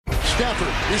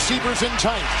Stafford, receivers in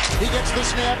tight. He gets the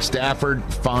snap. Stafford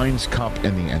finds Kupp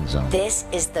in the end zone. This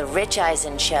is the Rich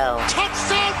Eisen Show.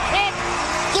 Touchdown Kupp!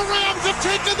 The Rams have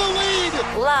taken the lead!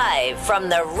 Live from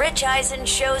the Rich Eisen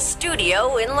Show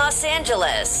studio in Los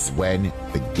Angeles. When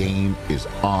the game is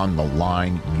on the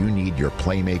line, you need your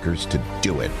playmakers to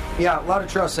do it. Yeah, a lot of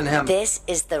trust in him. This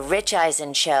is the Rich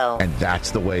Eisen Show. And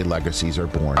that's the way legacies are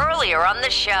born. Earlier on the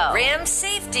show, Rams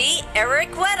safety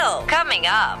Eric Weddle. Coming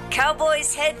up,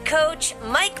 Cowboys head coach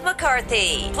Mike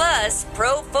McCarthy. Plus,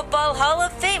 Pro Football Hall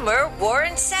of Famer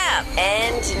Warren Sapp.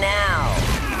 And now,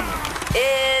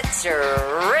 it's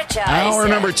Rich Eisen. Hour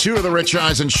number 2 of the Rich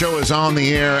Eisen Show is on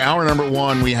the air. Hour number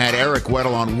 1, we had Eric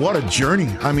Weddle on. What a journey.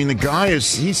 I mean, the guy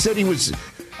he said he was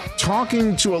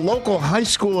talking to a local high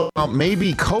school about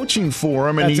maybe coaching for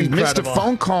him, and That's he incredible. missed a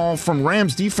phone call from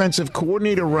Rams defensive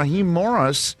coordinator Raheem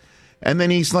Morris. And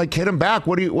then he's like, hit him back.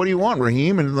 What do you want,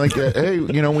 Raheem? And like, hey,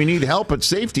 we need help at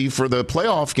safety for the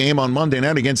playoff game on Monday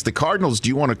night against the Cardinals. Do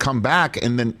you want to come back?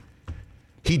 And then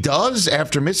he does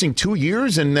after missing 2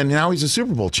 years, and then now he's a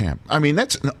Super Bowl champ. I mean,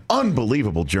 that's an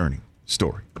unbelievable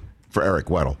story for Eric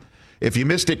Weddle. If you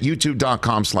missed it,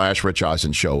 youtube.com/Rich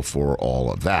Eisen Show for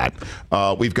all of that.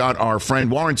 We've got our friend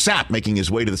Warren Sapp making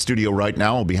his way to the studio right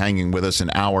now. He'll be hanging with us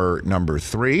in hour number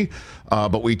 3.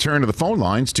 But we turn to the phone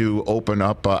lines to open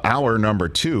up hour number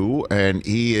 2. And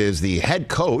he is the head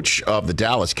coach of the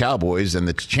Dallas Cowboys and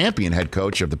the champion head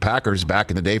coach of the Packers back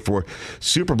in the day for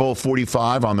Super Bowl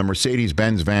 45 on the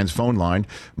Mercedes-Benz Vans phone line.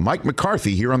 Mike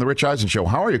McCarthy here on the Rich Eisen Show.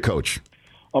 How are you, Coach?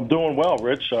 I'm doing well,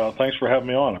 Rich. Thanks for having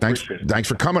me on. I appreciate it. Thanks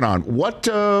for coming on. What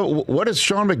is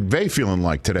Sean McVay feeling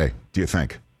like today, do you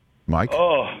think, Mike?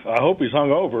 Oh, I hope he's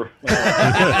hungover.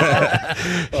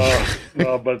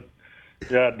 No, but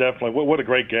yeah, definitely. What a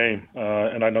great game.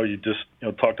 And I know you just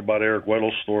talked about Eric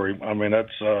Weddle's story. I mean,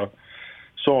 that's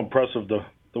so impressive to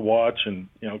watch, and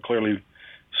clearly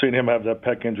seeing him have that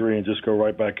pec injury and just go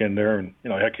right back in there, and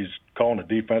heck, he's calling the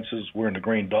defenses. We're in the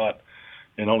green dot.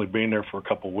 And only being there for a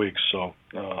couple of weeks. So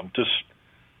just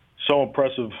so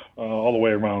impressive all the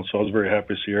way around. So I was very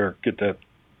happy to see Eric get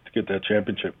that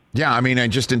championship. Yeah, I mean,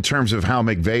 and just in terms of how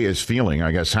McVay is feeling,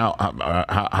 I guess,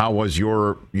 how was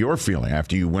your feeling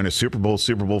after you win a Super Bowl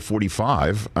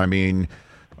 45? I mean,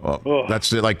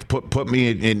 that's like put me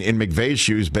in McVay's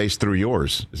shoes based through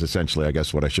yours is essentially, I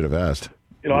guess, what I should have asked.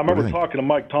 I remember talking to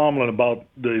Mike Tomlin about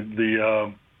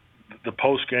the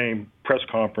post-game press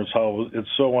conference, how it's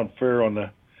so unfair on the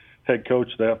head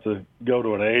coach to have to go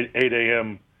to an 8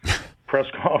 a.m. press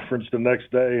conference the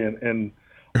next day, and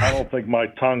I don't think my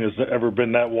tongue has ever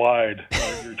been that wide.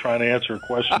 You're trying to answer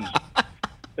questions,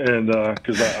 and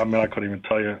because I couldn't even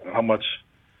tell you how much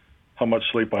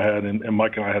sleep I had, and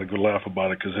Mike and I had a good laugh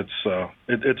about it because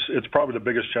it's probably the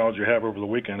biggest challenge you have over the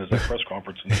weekend is that press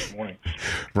conference the next morning.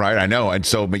 Right, I know, and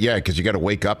so, but yeah, because you got to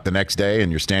wake up the next day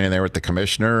and you're standing there with the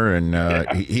commissioner, and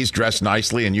he's dressed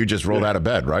nicely, and you just rolled out of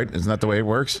bed, right? Isn't that the way it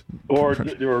works? Or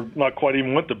not quite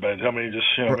even went to bed. I mean, you just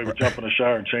maybe jump in the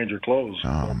shower and change your clothes.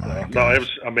 Oh my God. No, it was.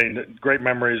 I mean, great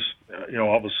memories.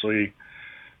 Obviously.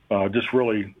 Just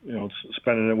really,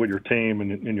 spending it with your team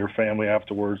and your family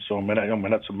afterwards. So, I mean,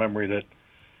 that's a memory that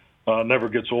never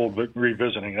gets old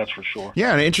revisiting, that's for sure.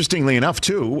 Yeah, and interestingly enough,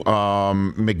 too,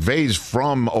 McVay's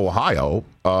from Ohio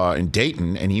in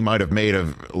Dayton, and he might have made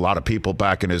a lot of people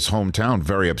back in his hometown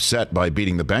very upset by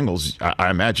beating the Bengals. I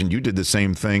imagine you did the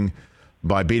same thing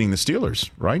by beating the Steelers,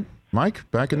 right, Mike,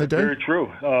 back in the day? Very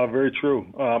true, very true.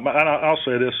 And I'll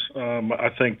say this, I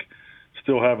think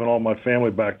still having all my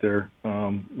family back there,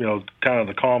 kind of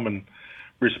the common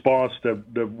response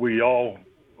that we all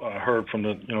heard from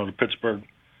the Pittsburgh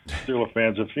Steelers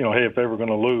fans. If if they were going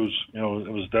to lose, it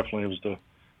was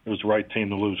the right team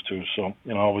to lose to. So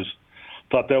I always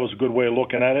thought that was a good way of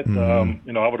looking at it.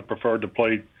 Mm-hmm. I would have preferred to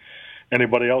play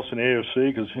anybody else in the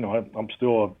AFC because I'm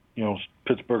still a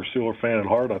Pittsburgh Steelers fan at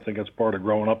heart. I think that's part of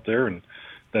growing up there, and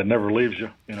that never leaves you.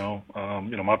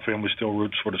 My family still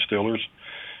roots for the Steelers.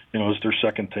 It's their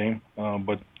second team.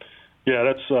 But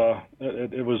yeah,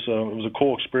 it was a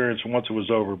cool experience once it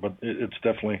was over. But it's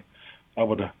definitely, I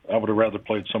would have rather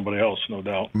played somebody else, no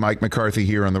doubt. Mike McCarthy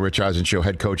here on the Rich Eisen Show,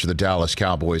 head coach of the Dallas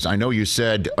Cowboys. I know you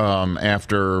said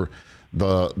after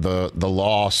the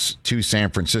loss to San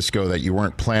Francisco that you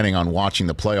weren't planning on watching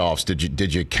the playoffs.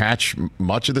 Did you catch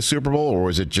much of the Super Bowl, or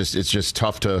is it's just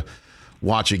tough to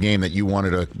watch a game that you wanted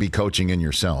to be coaching in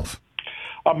yourself?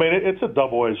 I mean, it's a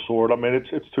double-edged sword. I mean,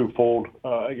 it's twofold.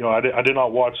 I did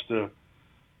not watch the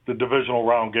divisional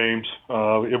round games.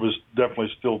 It was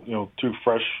definitely still too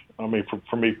fresh. I mean,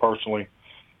 for me personally.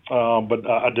 But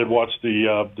I did watch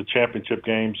the championship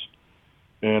games,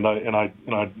 and I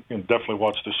definitely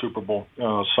watched the Super Bowl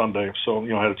Sunday. So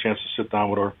I had a chance to sit down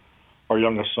with our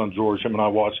youngest son George. Him and I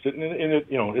watched it, and it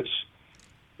it's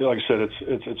like I said,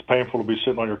 it's painful to be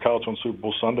sitting on your couch on Super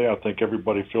Bowl Sunday. I think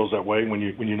everybody feels that way when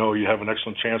you know you have an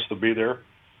excellent chance to be there.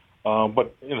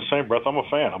 But in the same breath, I'm a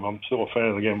fan. I'm still a fan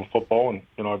of the game of football,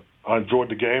 and I enjoyed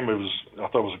the game. I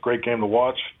thought it was a great game to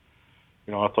watch.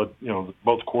 I thought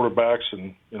both quarterbacks,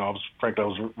 and I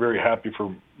was very happy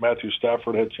for Matthew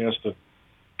Stafford. I had a chance to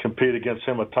compete against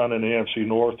him a ton in the AFC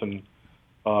North, and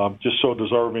just so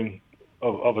deserving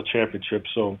of a championship.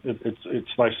 So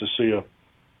it's nice to see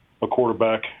a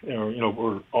quarterback,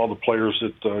 or all the players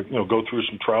that go through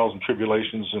some trials and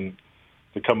tribulations and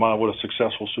to come out with a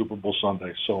successful Super Bowl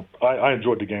Sunday. So I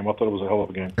enjoyed the game. I thought it was a hell of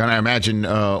a game. And I imagine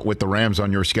with the Rams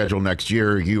on your schedule next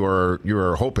year, you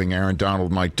are hoping Aaron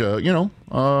Donald might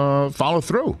follow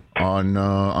through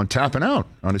on tapping out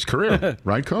on his career,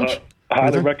 right, Coach?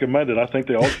 Highly recommended. I think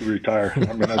they all should retire.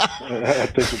 I mean, I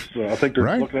think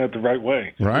they're looking at it the right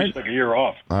way. Right, just take a year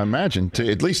off. I imagine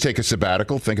to at least take a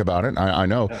sabbatical. Think about it. I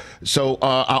know. Yeah. So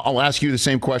I'll ask you the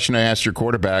same question I asked your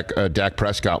quarterback, Dak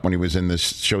Prescott, when he was in this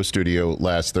show studio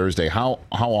last Thursday. How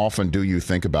often do you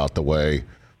think about the way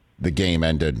the game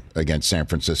ended against San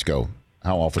Francisco?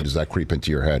 How often does that creep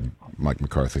into your head, Mike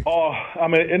McCarthy? Oh, I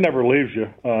mean, it never leaves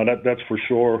you. That's for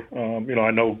sure.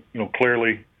 I know.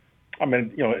 Clearly. I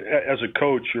mean, as a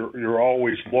coach, you're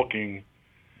always looking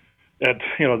at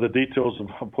the details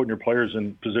of putting your players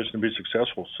in position to be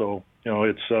successful. So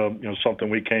it's something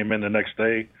we came in the next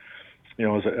day,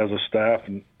 as a staff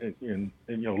and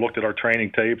looked at our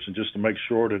training tapes and just to make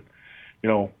sure that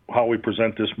how we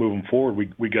present this moving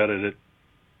forward, we got it at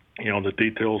the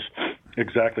details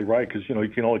exactly right, because you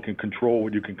can only control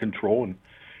what you can control,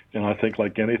 and I think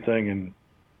like anything in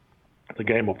the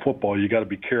game of football, you got to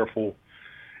be careful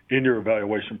in your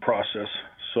evaluation process.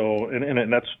 So,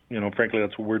 and that's, frankly,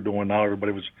 that's what we're doing now.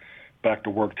 Everybody was back to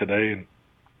work today,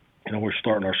 and we're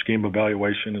starting our scheme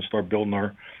evaluation and start building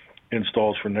our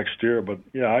installs for next year. But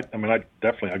yeah, I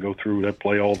definitely go through that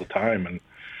play all the time, and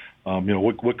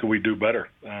what could we do better?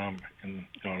 And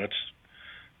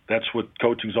that's what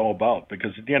coaching's all about,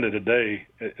 because at the end of the day,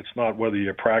 it's not whether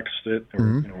you practiced it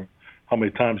or how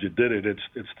many times you did it.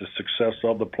 It's the success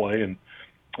of the play, and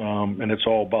it's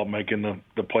all about making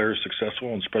the players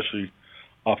successful, and especially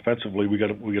offensively, we got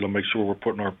to make sure we're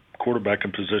putting our quarterback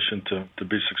in position to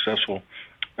be successful,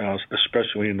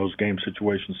 especially in those game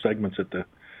situation segments at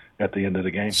the end of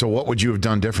the game. So, what would you have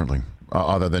done differently,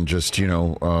 other than just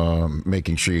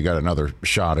making sure you got another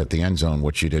shot at the end zone,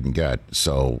 which you didn't get?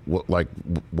 So,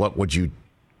 what would you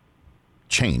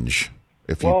change?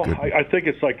 If you could? I think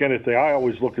it's like anything. I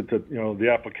always look at the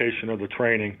application of the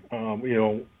training.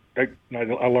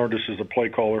 I learned this as a play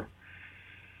caller,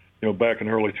 back in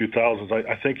the early 2000s.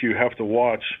 I think you have to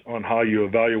watch on how you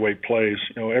evaluate plays.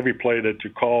 Every play that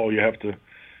you call, you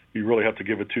really have to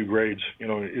give it 2 grades.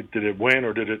 Did it win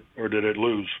or did it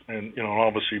lose? And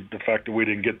obviously the fact that we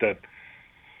didn't get that,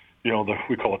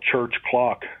 we call a church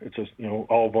clock. It's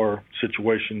all of our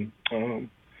situation, all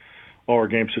our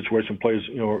game situation plays,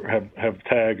 have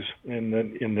tags, and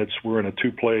we're in a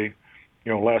 2-play,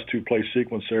 last 2-play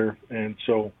sequence there, and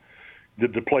so.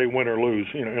 Did the play win or lose?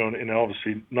 And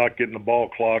obviously not getting the ball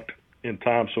clocked in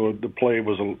time, so the play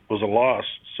was a loss.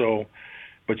 So,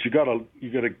 but you got to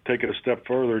take it a step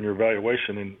further in your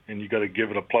evaluation, and you got to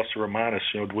give it a plus or a minus.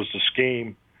 Was the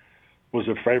scheme, was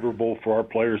it favorable for our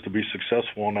players to be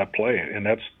successful on that play? And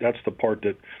that's the part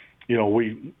that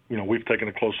we've taken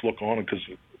a close look on, because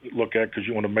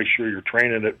you want to make sure you're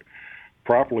training it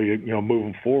properly,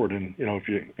 moving forward. And if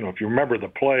you remember the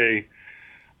play.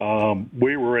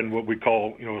 We were in what we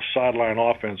call, a sideline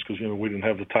offense, because, we didn't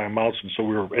have the timeouts, and so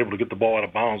we were able to get the ball out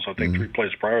of bounds, I think 3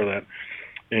 plays prior to that.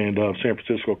 And San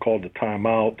Francisco called the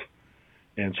timeout,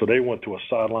 and so they went to a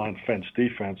sideline fence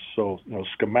defense. So,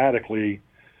 schematically,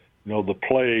 the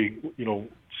play,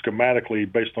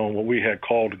 schematically, based on what we had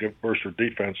called to get versus their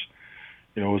defense,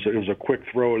 it was a quick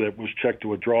throw that was checked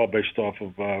to a draw based off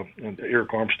of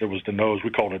Eric Armstead was the nose. We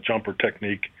called it a jumper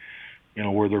technique.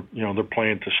 Where they're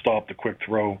playing to stop the quick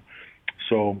throw.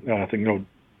 So I think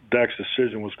Dak's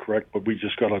decision was correct, but we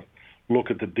just got to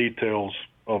look at the details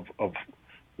of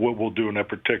what we'll do in that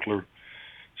particular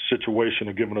situation,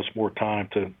 of giving us more time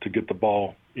to get the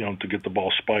ball, to get the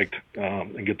ball spiked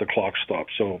and get the clock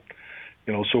stopped. So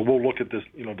so we'll look at this,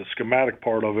 the schematic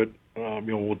part of it.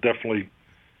 We'll definitely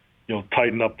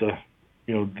tighten up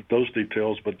those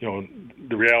details, but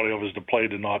the reality of it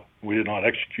is we did not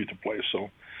execute the play. So.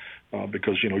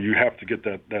 Because you have to get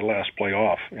that last play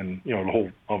off, and the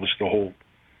whole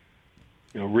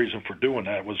reason for doing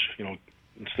that was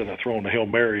instead of throwing the Hail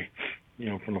Mary,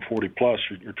 from the 40 plus,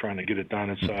 you're trying to get it down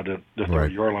inside the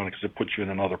 30-yard line because it puts you in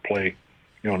another play,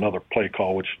 another play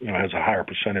call, which has a higher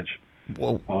percentage.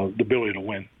 The ability to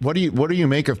win. What do you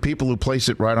make of people who place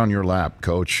it right on your lap,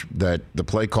 Coach? That the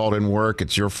play call didn't work,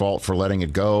 it's your fault for letting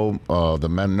it go. The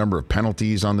number of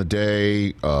penalties on the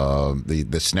day,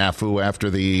 the snafu after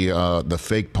the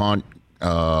fake punt,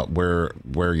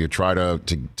 where you try to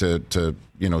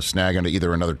snag into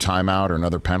either another timeout or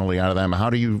another penalty out of them. How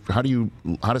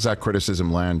does that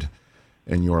criticism land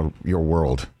in your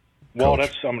world? Well,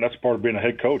 Coach? that's part of being a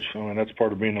head coach. That's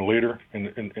part of being a leader,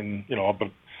 and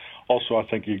but. Also, I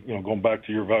think going back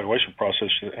to your evaluation process,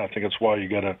 I think that's why you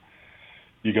got to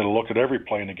look at every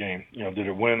play in the game. Did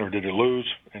it win or did it lose?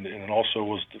 And also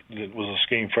was a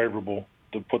scheme favorable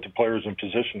to put the players in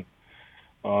position.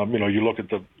 You look at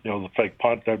the fake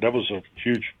punt. That was a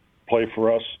huge play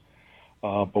for us,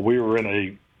 but we were in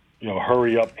a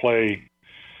hurry up play,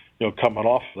 coming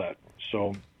off of that.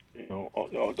 So.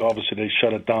 Obviously they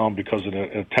shut it down because of an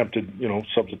attempted,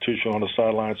 substitution on the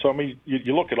sideline. So,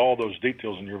 you look at all those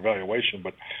details in your evaluation,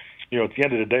 but, at the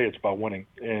end of the day, it's about winning.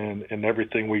 And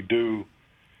everything we do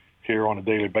here on a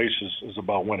daily basis is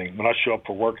about winning. When I show up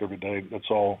for work every day,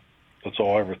 that's all I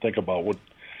ever think about.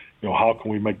 How can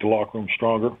we make the locker room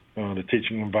stronger, the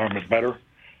teaching environment better?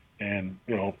 And,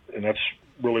 and that's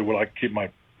really what I keep my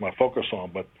focus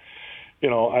on. But,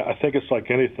 I think it's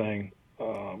like anything.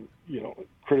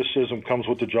 Criticism comes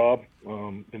with the job,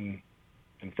 and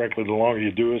frankly, the longer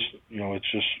you do it,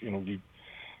 it's just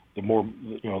the more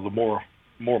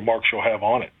marks you'll have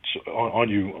on it, on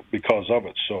you because of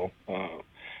it. So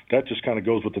that just kind of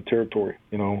goes with the territory.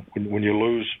 When you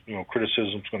lose,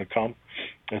 criticism's going to come.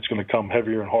 It's going to come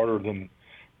heavier and harder than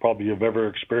probably you've ever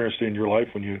experienced in your life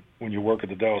when you work at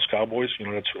the Dallas Cowboys.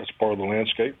 That's part of the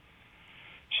landscape.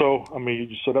 So,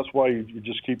 so that's why you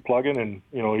just keep plugging. And,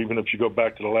 even if you go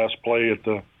back to the last play at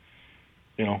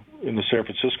in the San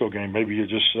Francisco game, maybe you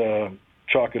just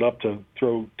chalk it up to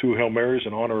throw 2 Hail Marys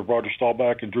in honor of Roger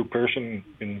Staubach and Drew Pearson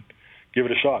and give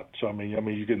it a shot. So,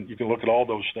 you can look at all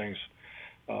those things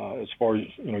as far as,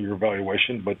 your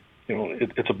evaluation. But,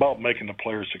 it's about making the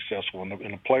players successful. And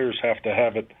the players have to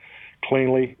have it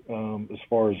cleanly as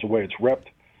far as the way it's repped,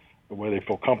 the way they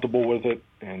feel comfortable with it.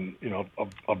 And,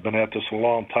 I've been at this a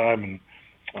long time, and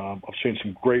I've seen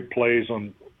some great plays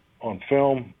on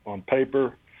film, on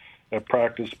paper, at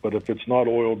practice. But if it's not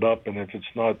oiled up and if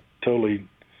it's not totally,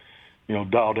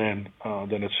 dialed in,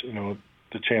 then it's,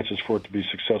 the chances for it to be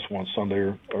successful on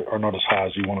Sunday are not as high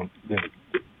as you want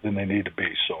than they need to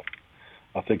be. So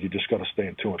I think you just got to stay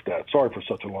in tune with that. Sorry for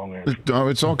such a long answer. No,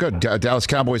 it's all good. Dallas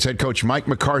Cowboys head coach Mike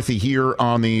McCarthy here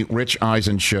on the Rich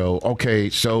Eisen Show. Okay,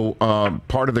 so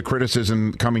part of the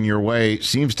criticism coming your way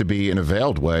seems to be in a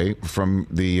veiled way from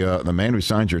the man who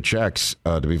signs your checks,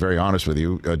 to be very honest with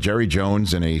you. Jerry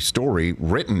Jones, in a story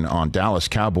written on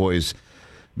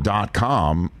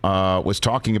DallasCowboys.com, was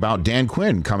talking about Dan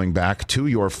Quinn coming back to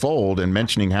your fold and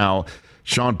mentioning how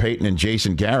Sean Payton and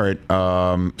Jason Garrett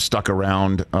stuck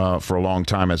around for a long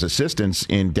time as assistants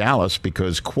in Dallas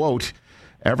because, quote,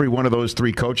 every one of those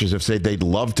 3 coaches have said they'd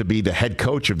love to be the head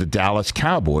coach of the Dallas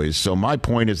Cowboys. So my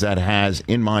point is that has,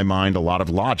 in my mind, a lot of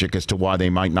logic as to why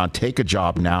they might not take a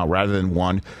job now rather than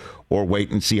one or wait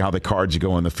and see how the cards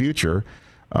go in the future.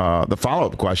 The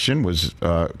follow-up question was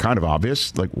kind of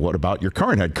obvious, like, what about your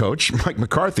current head coach, Mike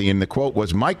McCarthy? And the quote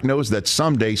was, Mike knows that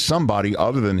someday somebody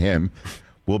other than him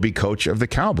will be coach of the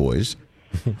Cowboys.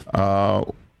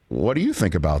 What do you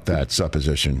think about that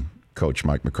supposition, Coach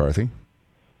Mike McCarthy?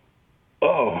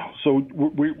 Oh, so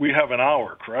we have an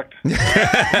hour, correct? The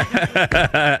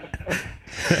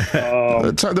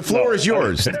floor is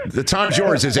yours. The time's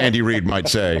yours, as Andy Reid might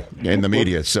say in the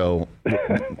media. So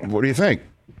what do you think?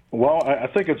 Well, I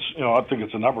think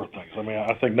it's a number of things.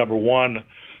 I think number one,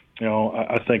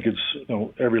 I think it's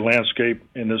every landscape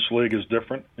in this league is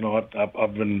different.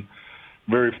 I've been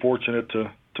very fortunate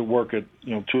to work at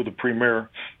 2 of the premier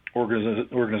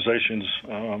organizations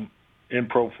in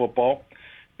pro football,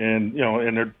 and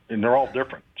they're all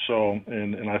different. So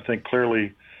and I think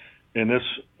clearly in this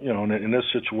in this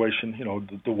situation,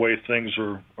 the way things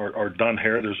are done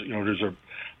here, there's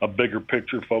a bigger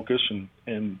picture focus,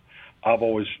 and I've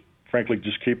always frankly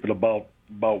just keep it about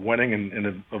winning,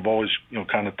 and I've always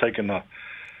kind of taken a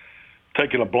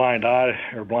blind eye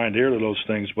or blind ear to those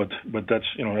things, but that's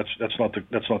not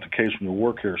the case when you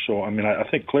work here. So I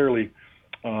think clearly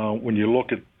when you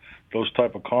look at those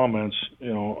type of comments,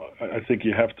 I think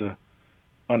you have to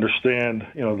understand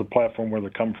the platform where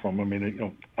they're coming from.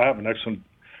 I have an excellent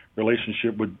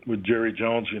relationship with Jerry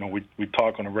Jones. We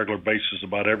talk on a regular basis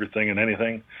about everything and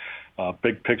anything,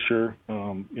 big picture,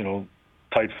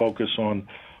 tight focus on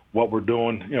what we're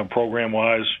doing,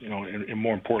 program-wise, and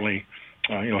more importantly,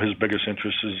 his biggest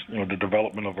interest is, the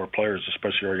development of our players,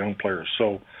 especially our young players.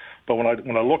 So, but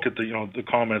when I look at the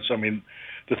comments, I mean,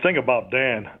 the thing about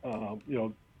Dan,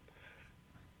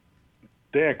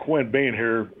 Dan Quinn being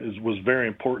here was very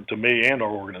important to me and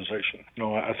our organization.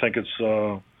 I think it's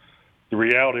the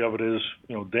reality of it is,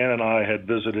 Dan and I had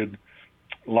visited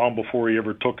long before he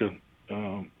ever took a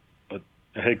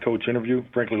head coach interview,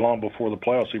 frankly, long before the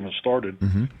playoffs even started,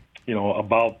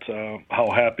 about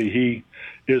how happy he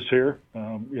is here,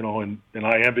 and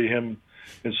I envy him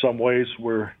in some ways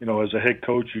where, as a head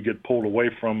coach, you get pulled away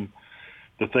from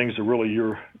the things that really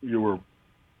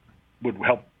would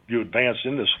help you advance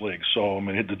in this league. So, I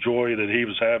mean, the joy that he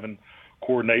was having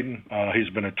coordinating, he's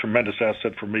been a tremendous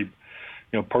asset for me,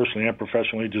 personally and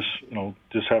professionally, just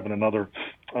having another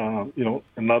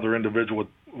individual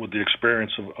with the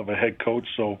experience of a head coach.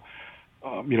 So,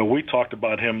 we talked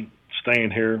about him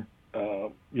staying here,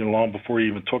 long before he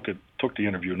even took the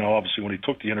interview. Now, obviously, when he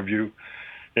took the interview,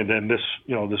 and then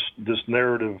this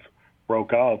narrative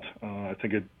broke out, I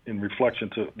think in reflection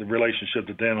to the relationship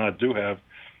that Dan and I do have,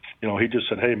 he just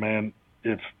said, "Hey, man,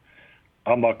 if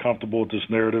I'm not comfortable with this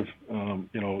narrative,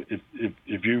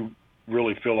 if you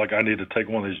really feel like I need to take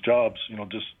one of these jobs,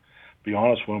 just be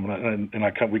honest with him."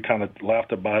 And we kind of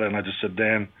laughed about it, and I just said,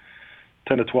 Dan,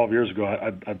 10 to 12 years ago,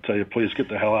 I'd tell you, please get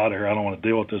the hell out of here. I don't want to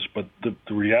deal with this. But the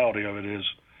reality of it is,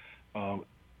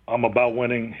 I'm about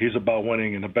winning. He's about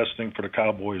winning, and the best thing for the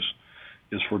Cowboys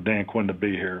is for Dan Quinn to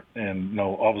be here. And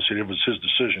obviously it was his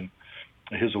decision,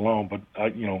 his alone. But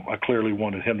I clearly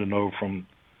wanted him to know from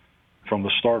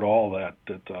the start of all that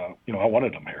I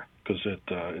wanted him here because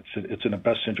it's in the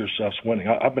best interest of us winning.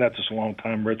 I've been at this a long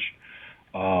time, Rich.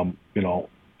 I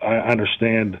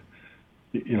understand,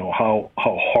 how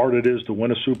hard it is to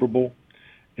win a Super Bowl,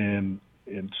 and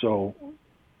so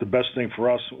the best thing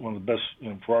for us, one of the best,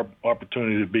 for our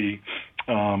opportunity to be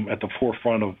at the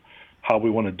forefront of how we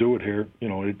want to do it here,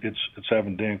 it's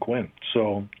having Dan Quinn.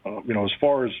 So, as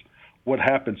far as what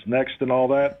happens next and all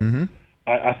that,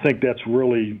 I think that's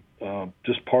really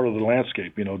just part of the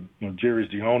landscape.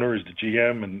 Jerry's the owner, he's the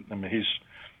GM, and I mean he's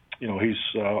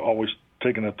always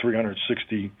taken a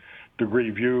 360-degree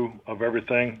view of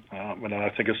everything. And I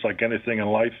think it's like anything in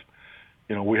life.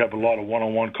 We have a lot of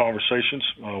one-on-one conversations.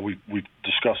 We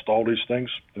discussed all these things.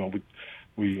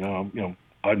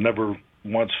 I never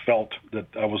once felt that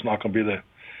I was not going to be the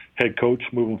head coach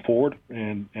moving forward.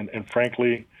 And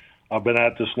frankly, I've been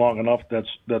at this long enough.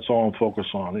 That's all I'm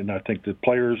focused on. And I think the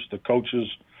players, the coaches,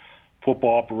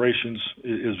 football operations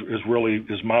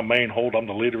is my main hold. I'm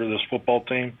the leader of this football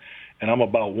team, and I'm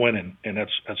about winning. And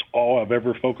that's all I've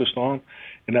ever focused on,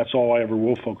 and that's all I ever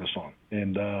will focus on.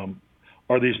 And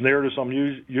are these narratives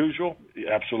unusual?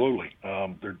 Absolutely.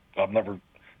 I've never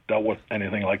dealt with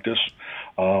anything like this.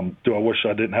 Do I wish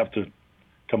I didn't have to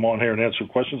come on here and answer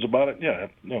questions about it? Yeah,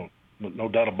 no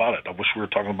doubt about it. I wish we were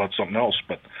talking about something else,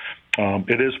 but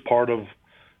it is part of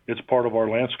our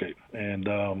landscape. And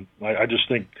I just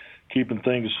think keeping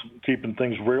things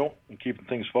real and keeping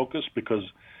things focused, because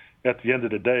at the end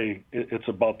of the day, it's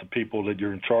about the people that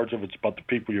you're in charge of. It's about the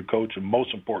people you coach, and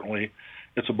most importantly,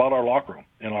 it's about our locker room.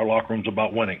 And our locker room's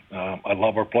about winning. I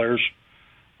love our players.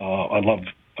 I love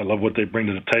what they bring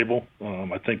to the table.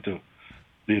 I think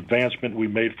the advancement we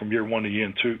made from year one to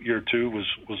year two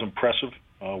was impressive.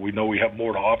 We know we have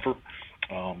more to offer.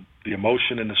 The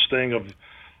emotion and the sting of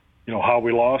how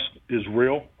we lost is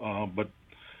real, but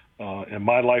in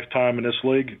my lifetime in this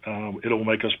league, it'll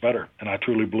make us better, and I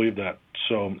truly believe that.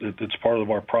 So it's part of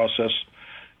our process,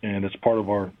 and it's part of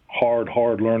our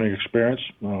hard learning experience.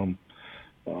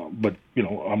 But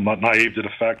I'm not naive to the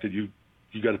fact that you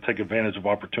got to take advantage of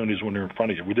opportunities when they're in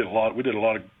front of you. We did a lot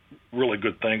of really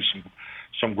good things,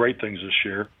 some great things this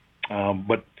year,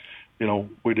 but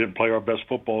we didn't play our best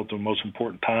football at the most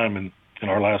important time in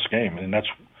our last game, and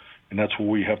that's what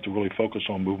we have to really focus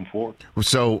on moving forward.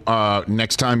 So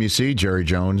next time you see Jerry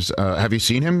Jones, have you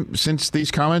seen him since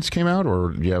these comments came out,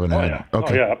 or you haven't had? Yeah.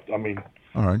 Okay. Oh, yeah. I mean,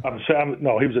 all right. I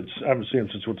haven't seen him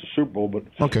since we went to the Super Bowl, but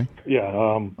okay. Yeah.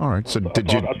 All right. So I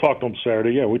talked to him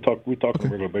Saturday. Yeah, we talked on a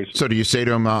regular basis. So do you say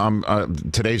to him,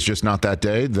 today's just not that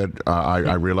day? That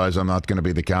I realize I'm not going to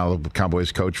be the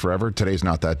Cowboys coach forever. Today's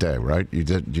not that day, right?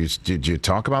 Did you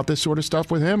talk about this sort of stuff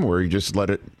with him, or you just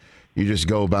you just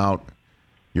go about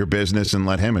your business and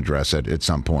let him address it at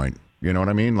some point? You know what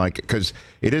I mean? Because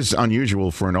it is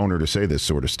unusual for an owner to say this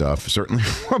sort of stuff, certainly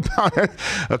about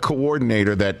a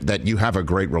coordinator that you have a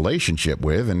great relationship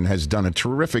with and has done a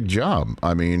terrific job.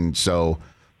 I mean, so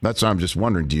that's why I'm just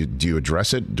wondering, do you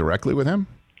address it directly with him?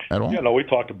 at all? Yeah, no, we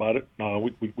talked about it.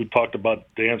 We talked about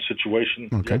Dan's situation.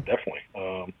 Okay. Yeah, definitely.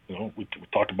 We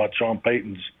talked about Sean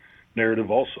Payton's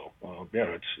narrative also.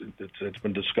 It's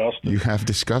been discussed. You have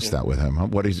discussed that with him. Huh?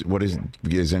 What is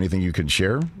anything you could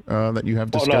share that you have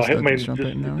discussed? Oh, no, I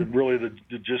mean, really,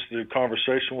 the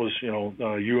conversation was,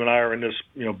 you and I are in this,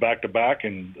 back to back,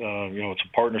 and it's a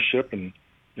partnership, and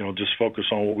just focus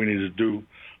on what we need to do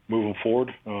moving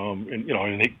forward.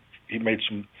 And he made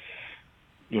some,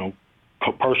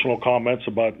 personal comments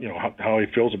about how he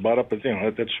feels about it, but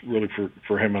that's really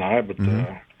for him and I. But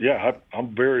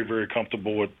I'm very, very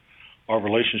comfortable with our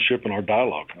relationship and our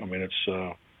dialogue. I mean, it's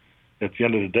at the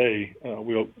end of the day,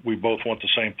 we both want the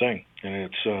same thing, and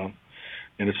it's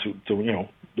to win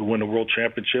the world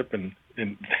championship. And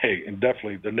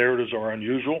definitely the narratives are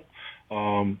unusual,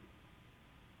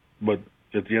 but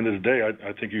at the end of the day,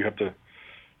 I think you got to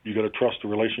trust the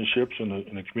relationships and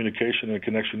the communication and the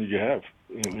connection that you have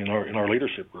in our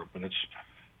leadership group, and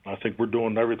I think we're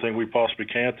doing everything we possibly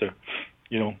can to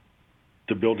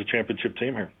build a championship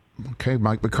team here. Okay,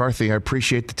 Mike McCarthy, I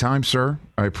appreciate the time, sir.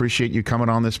 I appreciate you coming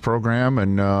on this program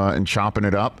and chopping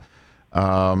it up.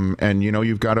 And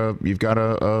you've got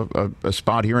a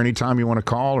spot here anytime you want to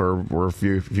call, or if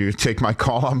you take my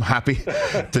call, I'm happy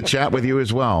to chat with you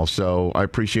as well. So I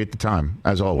appreciate the time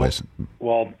as always.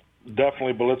 Well,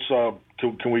 definitely, but let's.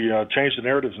 Can we change the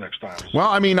narratives next time? Well,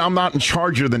 I mean, I'm not in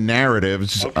charge of the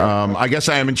narratives. Okay. I guess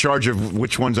I am in charge of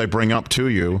which ones I bring up to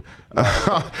you.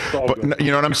 But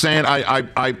you know what I'm saying?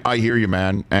 I hear you,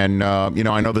 man. And,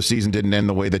 I know the season didn't end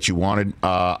the way that you wanted.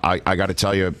 I got to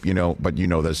tell you, but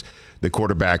this. The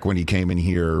quarterback, when he came in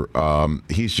here,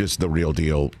 he's just the real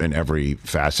deal in every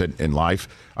facet in life.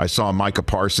 I saw Micah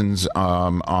Parsons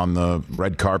on the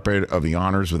red carpet of the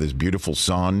honors with his beautiful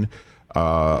son.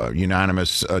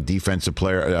 Unanimous defensive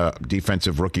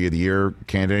rookie of the year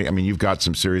candidate. I mean, you've got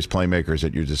some serious playmakers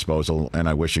at your disposal, and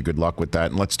I wish you good luck with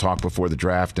that. And let's talk before the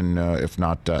draft, and if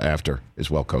not after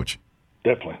as well, Coach.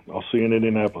 Definitely. I'll see you in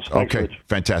Indianapolis. Thanks, okay, Rich.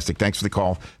 Fantastic. Thanks for the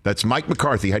call. That's Mike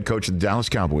McCarthy, head coach of the Dallas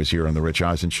Cowboys, here on the Rich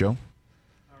Eisen Show. All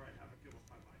right, have a good one.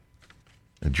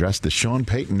 Bye-bye. Address the Sean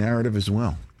Payton narrative as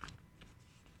well.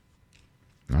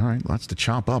 All right, lots to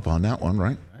chop up on that one,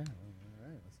 right? All right,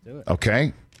 let's do it.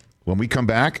 Okay. When we come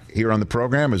back here on the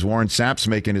program, as Warren Sapp's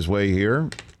making his way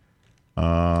here,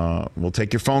 we'll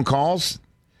take your phone calls,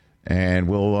 and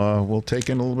we'll take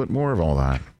in a little bit more of all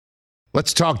that.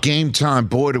 Let's talk Game Time.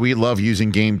 Boy, do we love using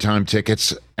Game Time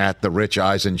tickets at the Rich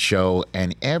Eisen Show.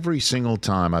 And every single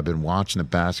time I've been watching the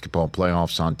basketball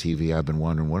playoffs on TV, I've been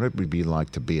wondering what it would be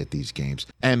like to be at these games.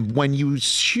 And when you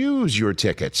choose your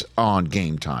tickets on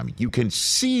Game Time, you can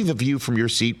see the view from your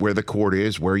seat where the court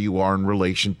is, where you are in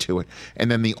relation to it. And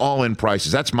then the all-in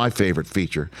prices. That's my favorite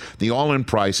feature. The all-in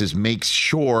prices makes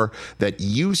sure that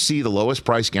you see the lowest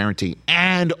price guarantee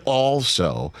and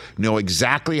also know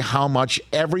exactly how much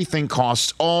everything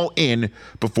costs all in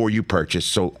before you purchase.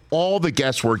 So all the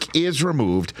guesswork is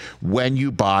removed when you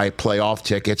buy playoff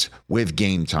tickets with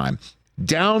Game Time.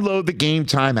 Download the Game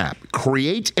Time app,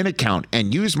 create an account,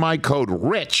 and use my code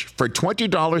RICH for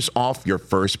 $20 off your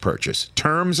first purchase.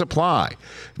 Terms apply.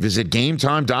 Visit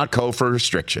GameTime.co for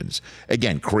restrictions.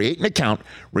 Again, create an account,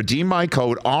 redeem my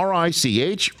code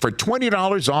RICH for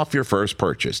 $20 off your first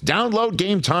purchase. Download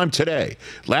Game Time today.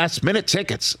 Last minute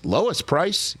tickets, lowest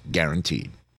price guaranteed.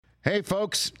 Hey,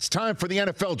 folks, it's time for the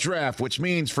NFL draft, which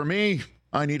means for me,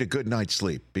 I need a good night's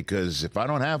sleep, because if I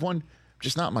don't have one, I'm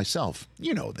just not myself.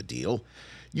 You know the deal.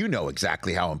 You know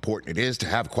exactly how important it is to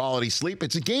have quality sleep.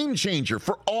 It's a game changer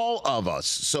for all of us.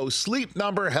 So Sleep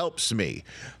Number helps me.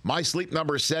 My Sleep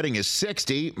Number setting is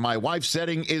 60. My wife's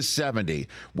setting is 70.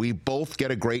 We both get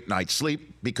a great night's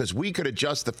sleep because we could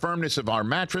adjust the firmness of our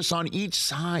mattress on each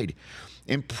side.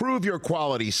 Improve your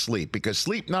quality sleep because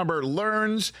Sleep Number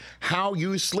learns how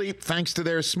you sleep thanks to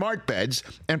their smart beds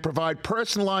and provide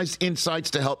personalized insights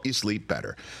to help you sleep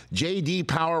better. J.D.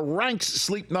 Power ranks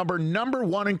Sleep Number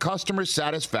 #1 in customer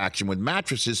satisfaction with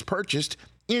mattresses purchased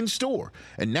in store.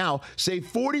 And now save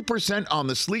 40% on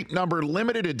the Sleep Number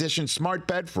limited edition smart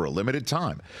bed for a limited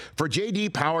time. For J.D.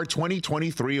 Power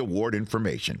 2023 award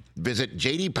information, visit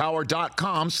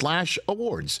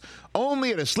jdpower.com/awards.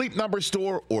 Only at a Sleep Number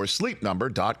store or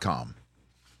sleepnumber.com.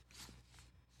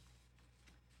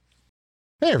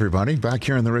 Hey everybody, back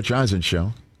here on the Rich Eisen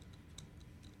Show.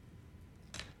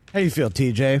 How you feel,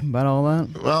 TJ, about all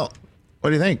that? Well,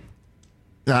 what do you think?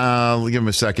 I'll give him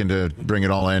a second to bring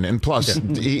it all in. And plus,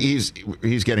 he's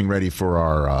getting ready for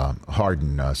our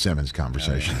Harden Simmons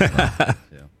conversation. Yeah.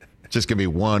 Just going to be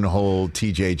one whole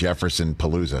TJ Jefferson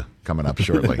palooza coming up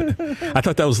shortly. I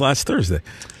thought that was last Thursday.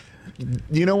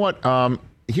 You know what?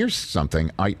 Here's something.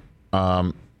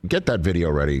 get that video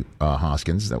ready,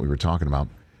 Hoskins, that we were talking about.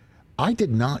 I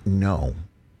did not know,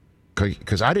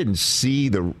 because I didn't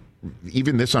see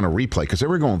even this on a replay, because they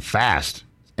were going fast,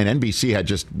 and NBC had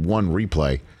just one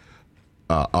replay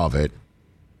of it,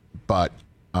 but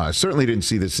certainly didn't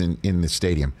see this in the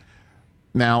stadium.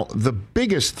 Now, the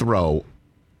biggest throw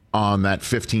on that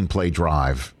 15-play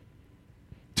drive,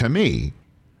 to me,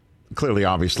 clearly,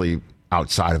 obviously,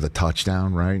 outside of the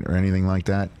touchdown, right, or anything like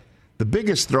that, the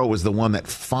biggest throw was the one that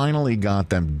finally got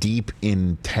them deep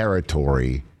in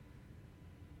territory,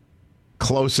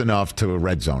 close enough to a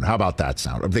red zone. How about that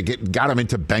sound? They got them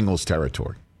into Bengals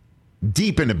territory,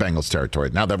 deep into Bengals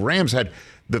territory. Now, the Rams had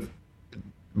the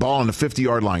ball on the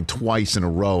 50-yard line twice in a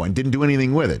row and didn't do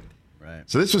anything with it. Right.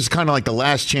 So this was kind of like the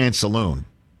last chance saloon,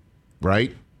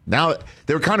 right? Now,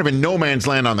 they were kind of in no man's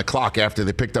land on the clock after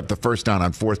they picked up the first down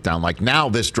on fourth down. Like, now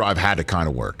this drive had to kind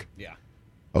of work. Yeah.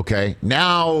 Okay?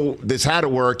 Now this had to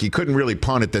work. You couldn't really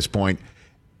punt at this point.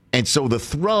 And so the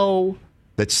throw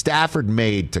that Stafford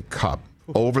made to Kupp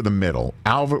over the middle,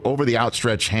 over the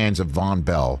outstretched hands of Von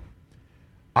Bell,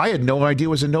 I had no idea it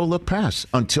was a no-look pass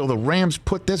until the Rams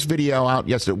put this video out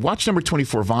yesterday. Watch number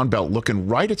 24, Von Bell, looking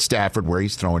right at Stafford where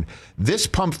he's throwing. This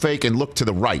pump fake and look to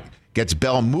the right. Gets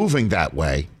Bell moving that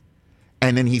way,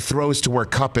 and then he throws to where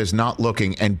Kupp is not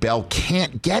looking, and Bell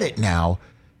can't get it now,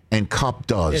 and Kupp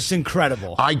does. It's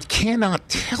incredible. I cannot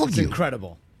tell It's you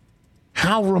incredible.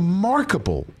 how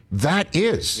remarkable that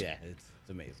is. Yeah, it's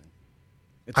amazing.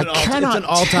 It's I cannot it's an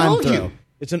all-time tell throw. you.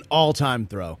 It's an all-time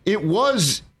throw. It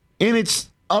was in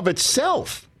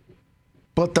itself.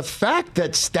 But the fact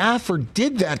that Stafford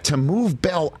did that to move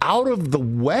Bell out of the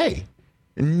way,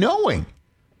 knowing,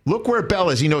 look where Bell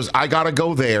is. He knows, I got to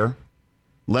go there.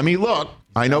 Let me look.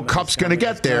 I know Kupp's going to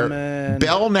get there.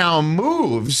 Bell now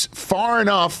moves far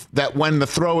enough that when the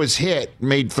throw is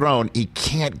made thrown, he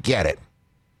can't get it.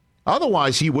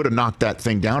 Otherwise, he would have knocked that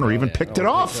thing down or even picked it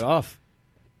off.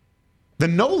 The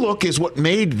no-look is what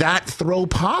made that throw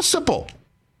possible.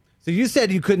 So you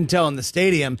said you couldn't tell in the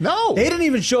stadium. No. They didn't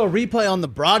even show a replay on the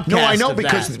broadcast. No, I know, of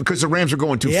because the Rams were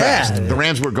going too fast. The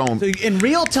Rams were going So in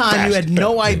real time, fast. you had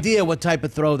no idea what type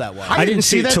of throw that was. I didn't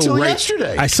see that till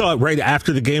yesterday. I saw it right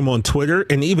after the game on Twitter,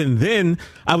 and even then,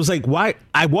 I was like, why?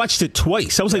 I watched it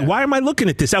twice. I was like, why am I looking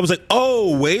at this? I was like,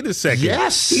 oh, wait a second.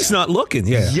 Yes. He's not looking.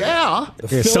 Yeah.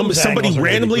 Somebody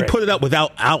randomly put it up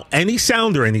without any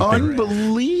sound or anything.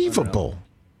 Unbelievable.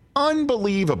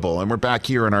 Unbelievable. And we're back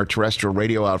here in our terrestrial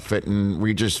radio outfit, and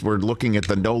we're looking at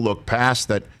the no-look pass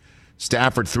that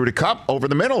Stafford threw to Kupp over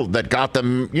the middle that got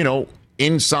them,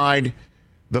 inside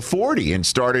the 40 and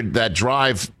started that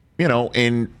drive,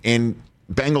 in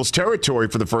Bengals territory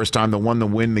for the first time, the one to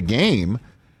win the game.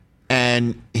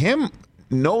 And him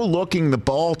no-looking the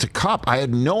ball to Kupp, I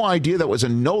had no idea that was a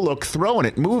no-look throw, and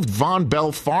it moved Von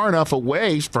Bell far enough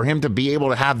away for him to be able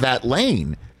to have that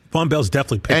lane. Von Bell's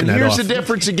definitely picking that off. And here's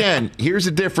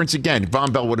the difference again.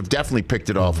 Von Bell would have definitely picked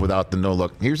it off without the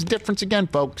no-look. Here's the difference again,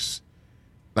 folks.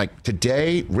 Like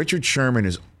today, Richard Sherman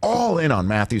is all in on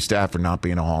Matthew Stafford not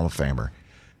being a Hall of Famer.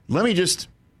 Let me just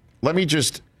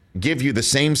give you the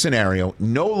same scenario.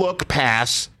 No-look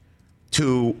pass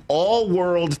to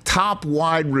all-world top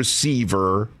wide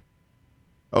receiver.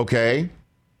 Okay?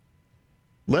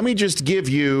 Let me just give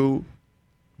you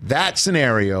that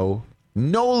scenario.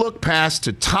 No-look pass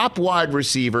to top wide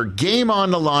receiver, game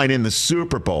on the line in the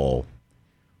Super Bowl.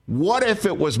 What if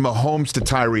it was Mahomes to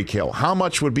Tyreek Hill? How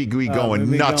much would we be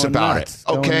going nuts about it?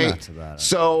 Okay,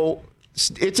 so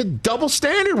it's a double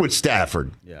standard with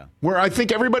Stafford, where I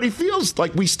think everybody feels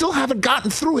like we still haven't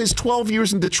gotten through his 12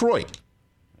 years in Detroit.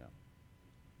 Yeah.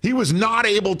 He was not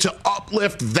able to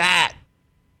uplift that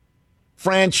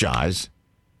franchise,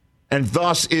 and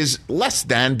thus is less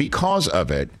than because of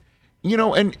it.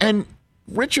 And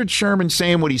Richard Sherman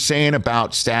saying what he's saying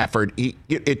about Stafford,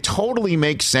 it totally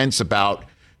makes sense about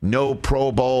no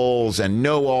Pro Bowls and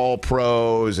no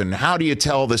All-Pros, and how do you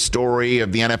tell the story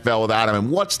of the NFL without him,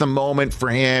 and what's the moment for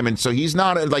him? And so he's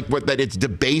not that it's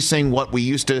debasing what we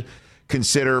used to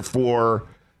consider for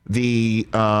the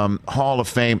Hall of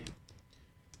Fame.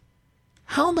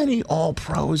 How many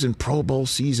All-Pros and Pro Bowl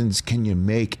seasons can you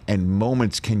make and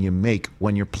moments can you make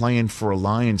when you're playing for a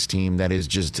Lions team that is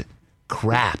just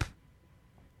crap?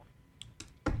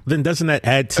 Then doesn't that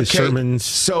add to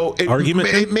Sherman's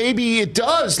argument? Maybe it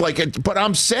does. But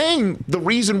I'm saying the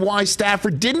reason why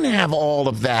Stafford didn't have all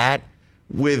of that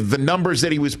with the numbers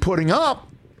that he was putting up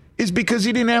is because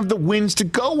he didn't have the wins to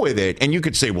go with it. And you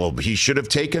could say, well, he should have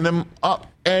taken them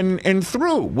up and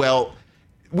through. Well,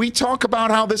 we talk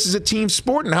about how this is a team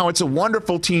sport and how it's a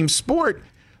wonderful team sport.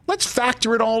 Let's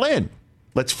factor it all in.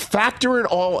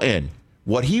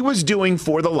 What he was doing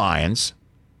for the Lions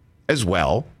as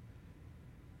well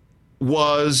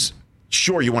was,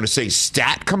 sure, you want to say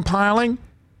stat compiling?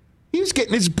 He was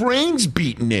getting his brains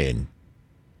beaten in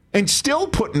and still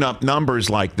putting up numbers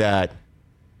like that.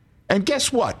 And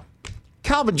guess what?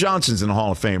 Calvin Johnson's in the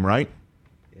Hall of Fame, right?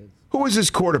 Who was his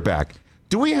quarterback?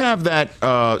 Do we have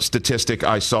that statistic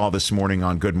I saw this morning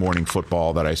on Good Morning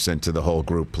Football that I sent to the whole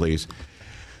group, please?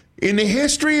 In the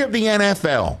history of the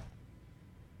NFL,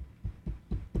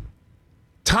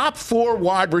 top 4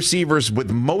 wide receivers with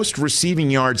most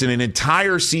receiving yards in an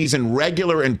entire season,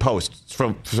 regular and post.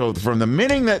 From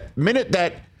the minute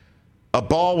that a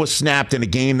ball was snapped in a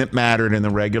game that mattered in the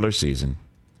regular season,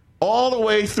 all the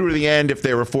way through the end if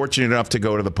they were fortunate enough to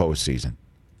go to the postseason.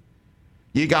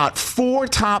 You got 4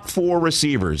 top 4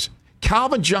 receivers.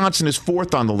 Calvin Johnson is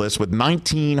 4th on the list with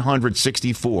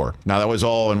 1,964. Now, that was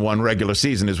all in one regular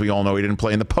season. As we all know, he didn't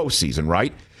play in the postseason,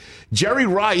 right? Jerry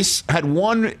Rice had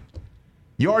 1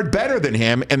 yard better than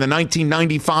him in the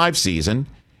 1995 season.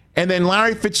 And then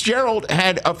Larry Fitzgerald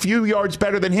had a few yards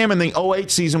better than him in the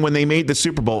 2008 season when they made the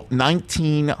Super Bowl,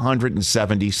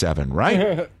 1,977,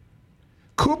 right?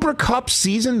 Cooper Kupp's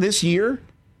season this year.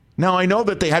 Now, I know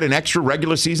that they had an extra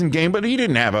regular season game, but he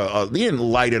didn't have he didn't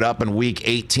light it up in week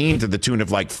 18 to the tune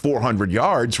of like 400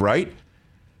 yards, right?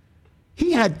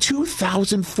 He had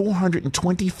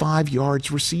 2,425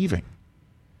 yards receiving.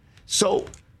 So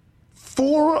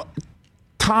 4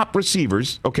 top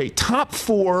receivers, okay, top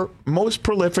 4 most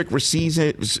prolific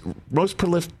receiving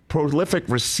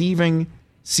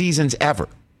seasons ever.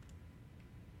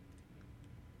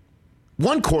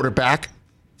 One quarterback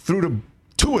threw to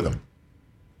 2 of them.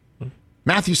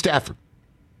 Matthew Stafford.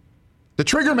 The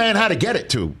trigger man had to get it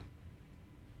to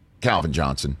Calvin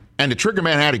Johnson, and the trigger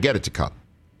man had to get it to Kupp.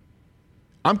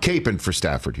 I'm caping for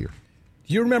Stafford here.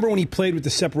 Do you remember when he played with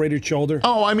the separated shoulder?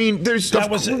 Oh, I mean, I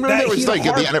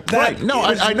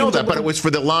know that, but it was for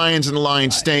the Lions, and the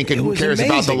Lions stink, and who cares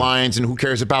about the Lions, and who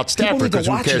cares about Stafford, because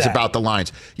who cares about the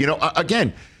Lions? You know,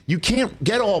 again, you can't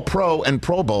get all pro and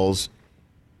Pro Bowls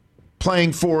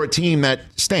playing for a team that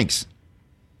stinks.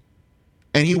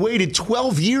 And he waited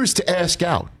 12 years to ask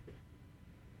out.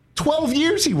 12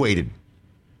 years he waited.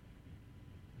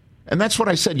 And that's what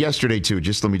I said yesterday, too.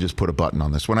 Let me put a button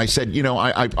on this. When I said,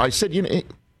 I said,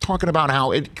 talking about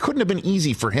how it couldn't have been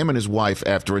easy for him and his wife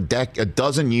after a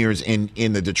dozen years in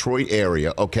the Detroit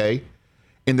area, okay?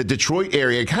 In the Detroit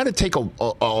area, it had to take a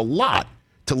lot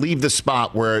to leave the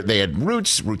spot where they had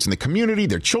roots in the community,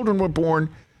 their children were born,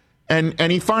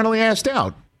 and he finally asked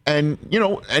out. And,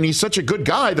 and he's such a good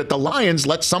guy that the Lions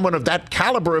let someone of that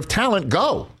caliber of talent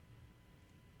go.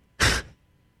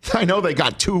 I know they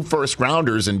got 2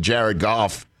 first-rounders and Jared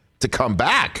Goff to come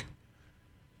back,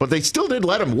 but they still did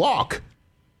let him walk.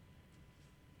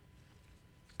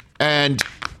 And,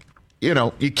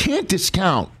 you can't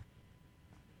discount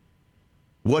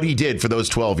what he did for those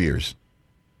 12 years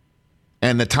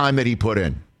and the time that he put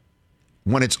in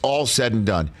when it's all said and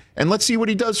done. And let's see what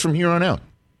he does from here on out,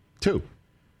 too.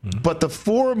 But the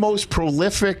 4 most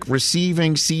prolific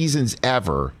receiving seasons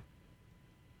ever,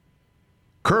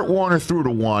 Kurt Warner threw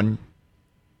to 1.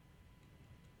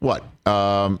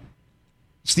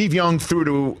 Steve Young threw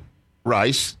to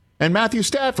Rice, and Matthew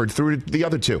Stafford threw to the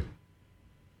other 2.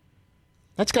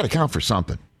 That's got to count for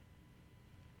something.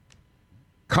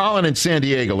 Colin in San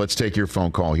Diego, let's take your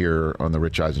phone call here on the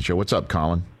Rich Eisen Show. What's up,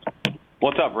 Colin?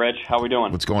 What's up, Rich? How we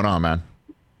doing? What's going on, man?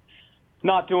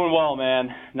 Not doing well,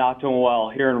 man. Not doing well.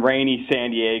 Here in rainy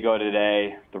San Diego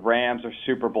today. The Rams are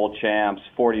Super Bowl champs.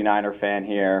 49er fan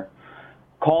here.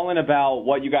 Calling about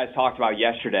what you guys talked about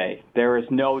yesterday. There is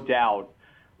no doubt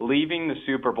leaving the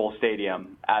Super Bowl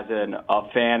stadium as a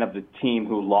fan of the team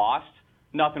who lost,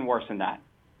 nothing worse than that.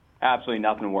 Absolutely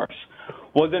nothing worse.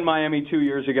 Was in Miami 2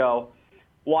 years ago,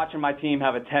 watching my team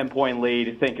have a 10-point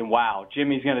lead, thinking, wow,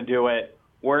 Jimmy's going to do it.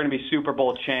 We're going to be Super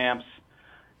Bowl champs.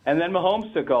 And then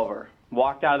Mahomes took over.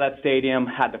 Walked out of that stadium,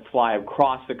 had to fly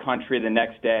across the country the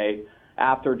next day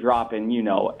after dropping,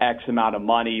 X amount of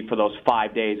money for those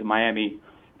 5 days in Miami.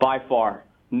 By far,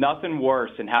 nothing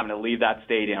worse than having to leave that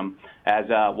stadium as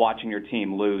watching your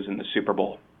team lose in the Super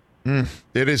Bowl.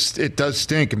 It does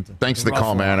stink. And thanks for the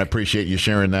call, man. I appreciate you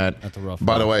sharing that. That's a rough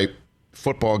By the way,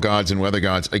 football gods and weather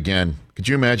gods, again, could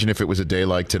you imagine if it was a day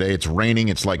like today? It's raining.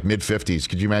 It's like mid-50s.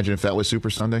 Could you imagine if that was Super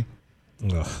Sunday?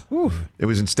 It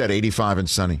was instead 85 and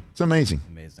sunny. It's amazing.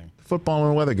 Amazing. Football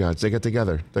and weather gods, they get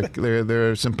together.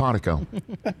 They're simpatico.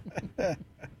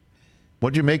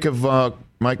 What'd you make of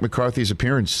Mike McCarthy's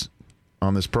appearance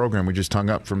on this program? We just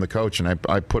hung up from the coach, and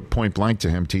I put point blank to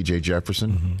him, T.J.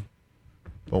 Jefferson. Mm-hmm.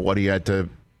 Well, what he had to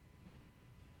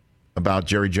about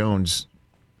Jerry Jones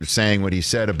saying what he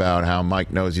said about how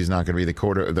Mike knows he's not going to be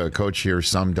the coach here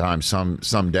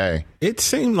someday. It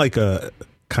seemed like a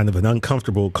kind of an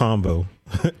uncomfortable combo,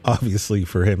 obviously,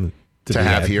 for him to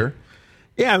have here.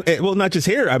 Yeah, well, not just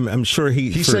here. I'm sure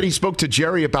he said he spoke to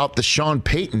Jerry about the Sean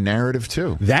Payton narrative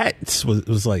too. That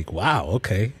was like, wow,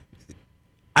 okay.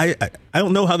 I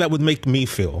don't know how that would make me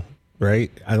feel,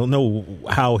 right? I don't know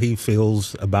how he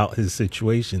feels about his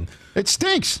situation. It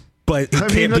stinks. But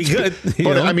it can't be good.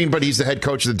 But he's the head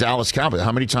coach of the Dallas Cowboys.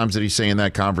 How many times did he say in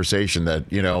that conversation that,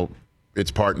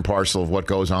 it's part and parcel of what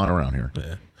goes on around here?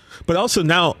 Yeah. But also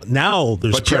now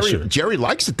there's pressure. Jerry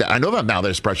likes it. I know that now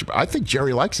there's pressure, but I think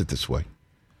Jerry likes it this way.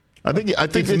 I think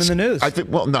keeps him in the news. No. It's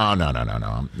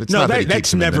no, not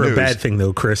that's never a bad thing,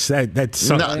 though, Chris. That's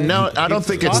something. No, I don't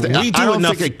think it's.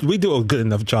 We do a good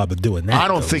enough job of doing that. I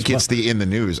don't think it's the in the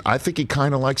news. I think he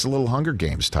kind of likes a little Hunger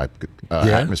Games type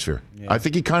atmosphere. Yeah. I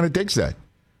think he kind of digs that.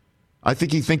 I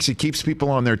think he thinks it keeps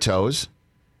people on their toes,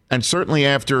 and certainly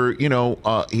after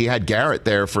he had Garrett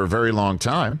there for a very long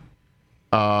time.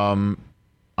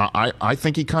 I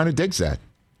think he kind of digs that.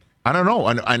 I don't know,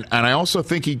 and I also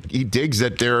think he digs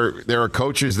that there are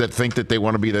coaches that think that they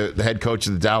want to be the head coach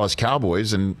of the Dallas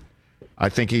Cowboys, and I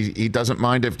think he doesn't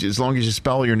mind as long as you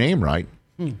spell your name right,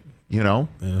 saying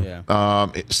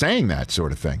that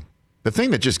sort of thing. The thing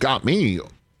that just got me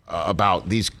about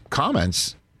these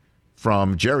comments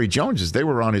from Jerry Jones is they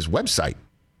were on his website.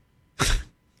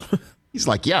 He's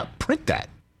like, yeah, print that.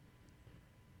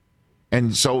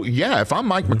 And so, if I'm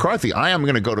Mike McCarthy, I am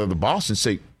going to go to the boss and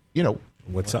say,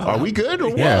 what's up? Are we good or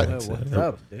what? What's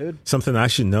up, dude? Something I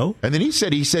should know? And then he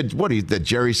said that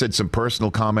Jerry said some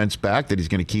personal comments back that he's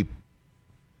going to keep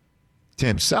to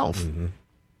himself. Mm-hmm.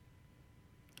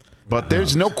 But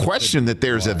there's no question that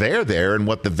there's a there, and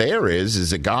what the there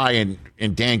is a guy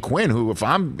in Dan Quinn who, if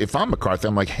I'm McCarthy,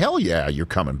 I'm like, hell yeah, you're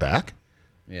coming back.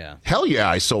 Yeah. Hell yeah,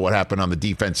 I saw what happened on the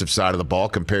defensive side of the ball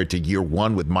compared to year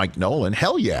one with Mike Nolan.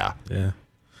 Hell yeah. Yeah.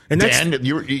 And Dan,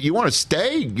 you want to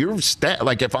stay?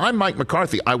 Like, if I'm Mike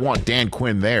McCarthy, I want Dan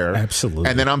Quinn there. Absolutely.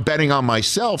 And then I'm betting on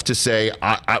myself to say,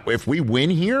 if we win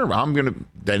here, I'm going to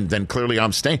then clearly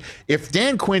I'm staying. If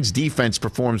Dan Quinn's defense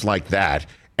performs like that,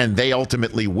 and they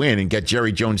ultimately win and get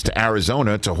Jerry Jones to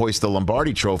Arizona to hoist the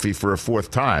Lombardi Trophy for a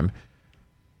fourth time,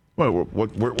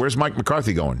 where's Mike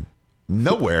McCarthy going?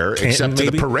 Nowhere except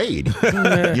to the parade.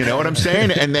 You know what I'm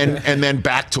saying? And then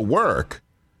back to work.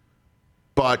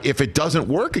 But if it doesn't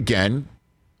work again,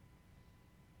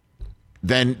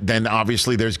 then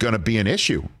obviously there's going to be an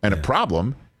issue and a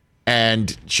problem.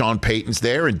 And Sean Payton's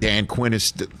there, and Dan Quinn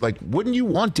is like, wouldn't you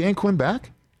want Dan Quinn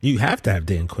back? You have to have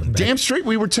Dan Quinn back. Damn straight.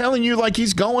 We were telling you like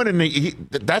he's going, and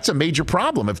that's a major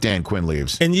problem if Dan Quinn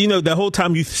leaves. And the whole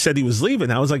time you said he was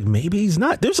leaving, I was like, maybe he's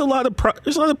not. There's a lot of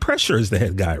pressure as the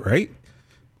head guy, right?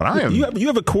 But you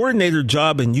have a coordinator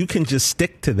job, and you can just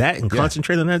stick to that and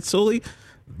concentrate on that solely.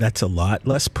 That's a lot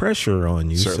less pressure on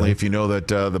you. Certainly, if you know that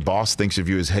the boss thinks of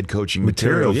you as head coaching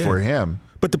material for him.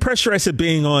 But the pressure, I said,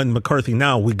 being on McCarthy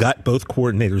now, we got both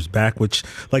coordinators back, which,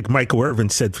 like Michael Irvin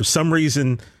said, for some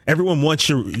reason, everyone wants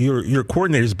your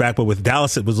coordinators back, but with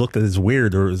Dallas, it was looked at as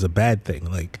weird or as a bad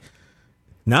thing. Like,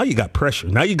 now you got pressure.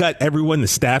 Now you got everyone, the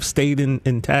staff stayed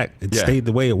intact. It stayed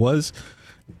the way it was.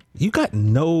 You got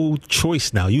no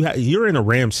choice now. You're in a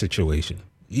Rams situation.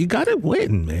 You got to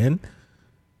win, man.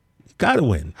 You got to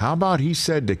win. How about he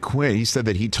said to Quinn, he said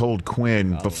that he told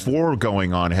Quinn before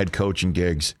going on head coaching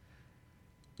gigs,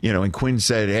 and Quinn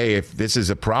said, hey, if this is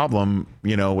a problem,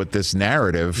 with this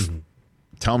narrative,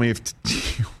 tell me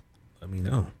let me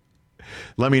know.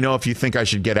 Let me know if you think I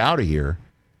should get out of here.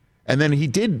 And then he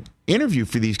did interview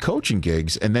for these coaching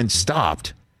gigs and then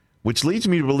stopped, which leads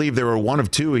me to believe there were one of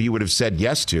two he would have said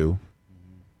yes to.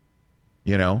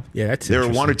 Yeah, that's there were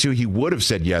one or two he would have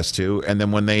said yes to, and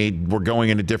then when they were going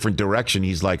in a different direction,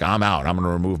 he's like, I'm out. I'm going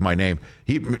to remove my name.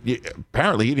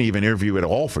 Apparently, he didn't even interview at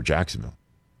all for Jacksonville.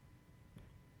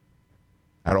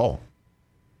 At all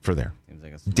for there.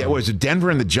 Was it Denver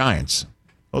and the Giants?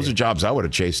 Those are jobs I would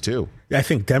have chased too. I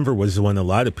think Denver was the one a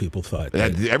lot of people thought.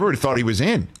 Everybody thought he was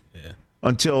in. Yeah.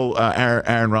 Until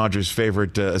Aaron Rodgers'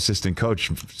 favorite assistant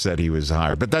coach said he was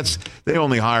hired. But they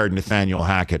only hired Nathaniel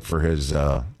Hackett for his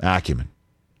acumen.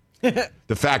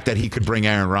 The fact that he could bring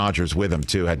Aaron Rodgers with him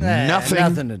too had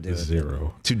nothing to do with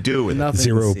zero to do with it.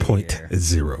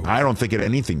 0.0. I don't think it had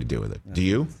anything to do with it. Do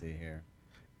you?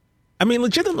 I mean,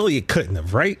 legitimately, it couldn't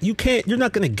have, right? You're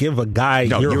not going to give a guy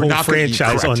your whole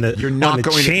franchise on the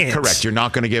chance. Correct. You're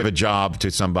not going to give a job to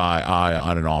somebody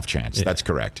on an off chance. Yeah. That's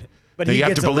correct. But he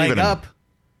gets a leg up.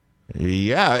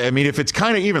 Yeah, I mean, if it's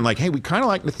kind of even, like, hey, we kind of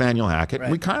like Nathaniel Hackett,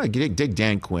 Right. we kind of dig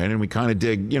Dan Quinn, and we kind of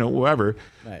dig, whoever.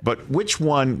 Right. But which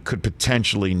one could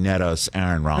potentially net us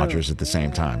Aaron Rodgers at the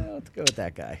same time? Let's go with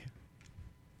that guy.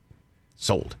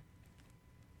 Sold.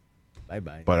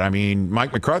 Bye-bye. But, I mean,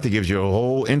 Mike McCarthy gives you a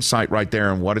whole insight right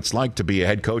there on what it's like to be a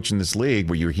head coach in this league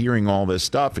where you're hearing all this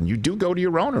stuff, and you do go to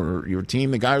your owner or your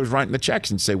team, the guy who's writing the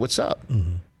checks, and say, what's up?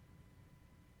 Mm-hmm.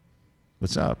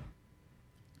 What's up?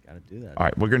 Got to do that. All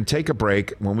right, we're going to take a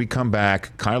break. When we come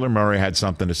back, Kyler Murray had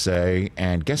something to say,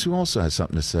 and guess who also has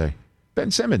something to say? Ben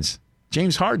Simmons,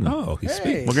 James Harden. Oh, he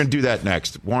speaks. We're going to do that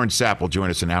next. Warren Sapp will join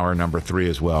us in hour number 3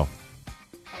 as well.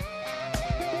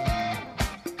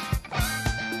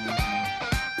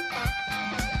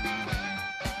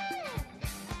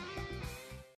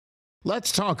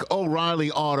 Let's talk O'Reilly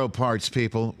Auto Parts,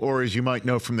 people, or as you might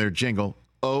know from their jingle,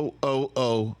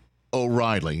 O'Reilly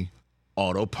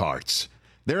Auto Parts.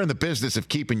 They're in the business of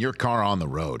keeping your car on the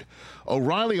road.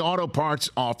 O'Reilly Auto Parts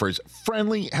offers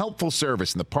friendly, helpful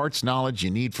service and the parts knowledge you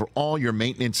need for all your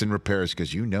maintenance and repairs,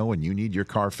 because you know when you need your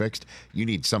car fixed, you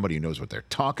need somebody who knows what they're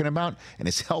talking about and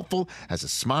is helpful, has a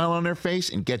smile on their face,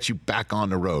 and gets you back on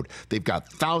the road. They've got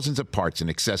thousands of parts and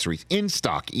accessories in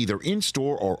stock, either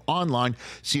in-store or online,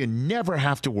 so you never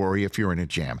have to worry if you're in a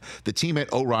jam. The team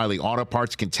at O'Reilly Auto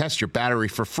Parts can test your battery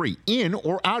for free in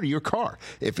or out of your car.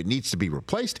 If it needs to be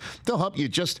replaced, they'll help you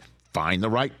just find the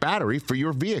right battery for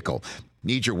your vehicle.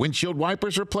 Need your windshield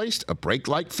wipers replaced, a brake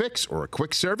light fix, or a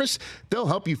quick service? They'll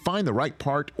help you find the right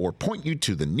part or point you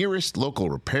to the nearest local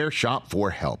repair shop for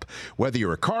help. Whether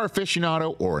you're a car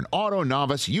aficionado or an auto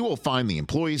novice, you will find the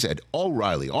employees at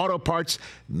O'Reilly Auto Parts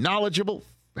knowledgeable,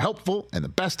 helpful, and the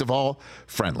best of all,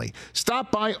 friendly.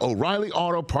 Stop by O'Reilly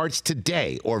Auto Parts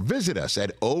today or visit us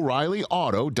at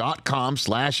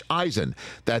O'ReillyAuto.com/Eisen.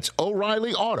 That's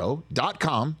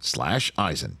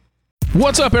O'ReillyAuto.com/Eisen.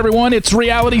 What's up, everyone? It's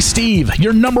Reality Steve,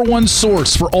 your number one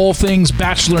source for all things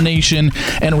Bachelor Nation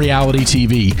and reality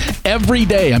TV. Every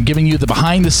day, I'm giving you the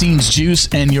behind-the-scenes juice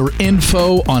and your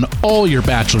info on all your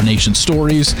Bachelor Nation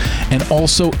stories, and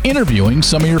also interviewing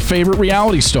some of your favorite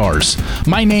reality stars.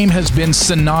 My name has been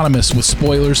synonymous with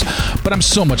spoilers, but I'm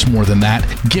so much more than that.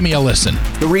 Give me a listen.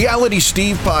 The Reality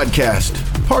Steve Podcast,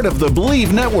 part of the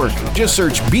Believe Network. Just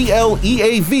search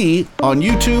BLEAV on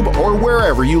YouTube or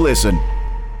wherever you listen.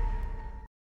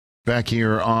 Back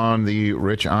here on the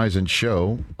Rich Eisen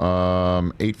Show,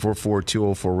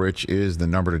 844-204-RICH is the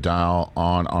number to dial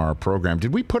on our program.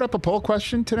 Did we put up a poll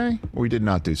question today? We did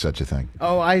not do such a thing.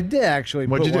 Oh, I did actually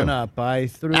What'd put you one do? up. I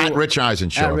threw At Rich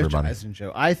Eisen Show, at Rich everybody. Eisen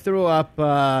Show. I threw up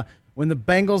when the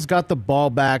Bengals got the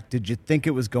ball back. Did you think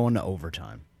it was going to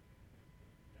overtime?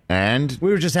 And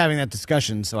We were just having that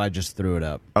discussion, so I just threw it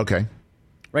up. okay,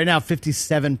 Right now,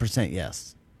 57%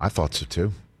 yes. I thought so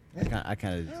too. I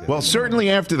kind of did too. Well, certainly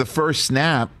after the first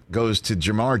snap goes to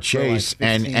Jamar Chase,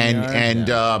 like 15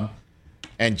 yards,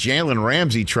 and Jalen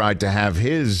Ramsey tried to have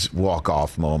his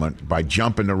walk-off moment by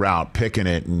jumping the route, picking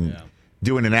it, and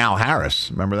doing an Al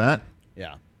Harris. Remember that?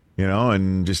 Yeah.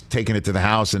 And just taking it to the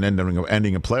house and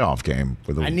ending a playoff game.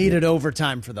 I needed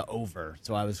overtime for the over,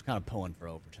 so I was kind of pulling for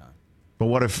overtime. But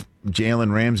what if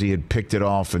Jalen Ramsey had picked it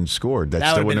off and scored?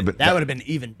 That would have been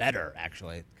even better,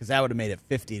 actually, because that would have made it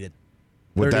 50 to 30.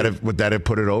 Would that have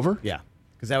put it over? Yeah,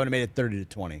 because that would have made it 30 to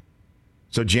 20.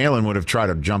 So Jalen would have tried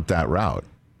to jump that route.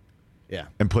 Yeah.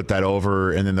 And put that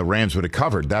over, and then the Rams would have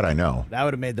covered. That I know. That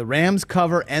would have made the Rams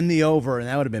cover and the over, and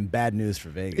that would have been bad news for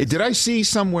Vegas. Did I see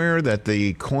somewhere that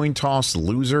the coin toss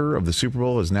loser of the Super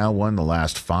Bowl has now won the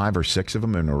last 5 or 6 of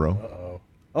them in a row? Uh-oh.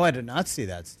 Oh, I did not see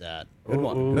that stat. Good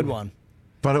one. Good one.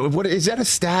 But what is that a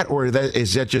stat, or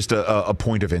is that just a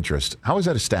point of interest? How is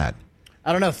that a stat?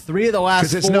 I don't know. 3 of the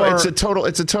last 4.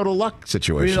 It's a total luck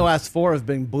situation. 3 of the last 4 have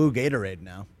been blue Gatorade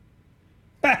now.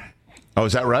 Oh,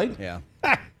 is that right? Yeah.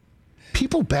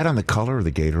 People bet on the color of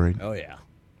the Gatorade. Oh yeah.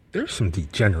 There's some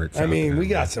degenerates. I mean, out there. we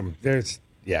got some. It's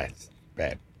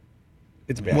bad.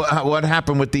 It's bad. What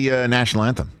happened with the national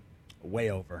anthem?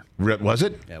 Way over. Was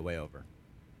it? Yeah, way over.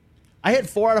 I hit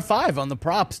 4 out of 5 on the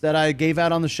props that I gave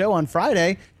out on the show on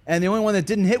Friday, and the only one that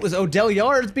didn't hit was Odell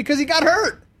Yards because he got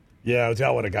hurt. Yeah,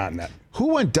 Odell would have gotten that.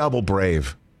 Who went double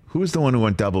brave? Who was the one who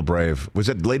went double brave? Was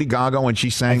it Lady Gaga when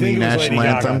she sang the think it was national Lady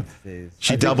anthem? Gaga.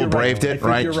 She I think double you're braved right. it, I think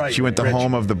right? you're right, She went the Rich.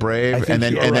 home of the brave, I and think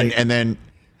then you're and then right. and then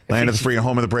Land of the Free and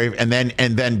Home of the Brave, and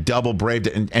then double braved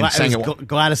it and sang it.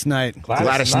 Gladys Knight.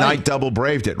 Gladys Knight double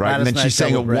braved it, right? Gladys And then she Knight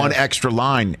sang double one braved. extra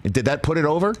line. Did that put it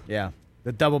over? Yeah.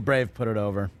 The double brave put it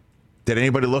over. Did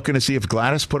anybody looking to see if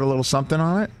Gladys put a little something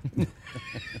on it?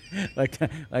 like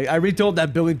I retold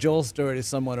that Billy Joel story to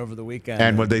someone over the weekend.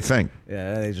 And what'd they think?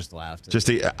 Yeah, they just laughed.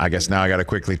 I guess now I got to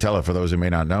quickly tell it for those who may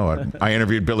not know it. I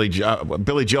interviewed Billy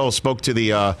Joel, spoke to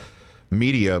the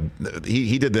media.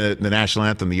 He did the national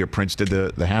anthem the year Prince did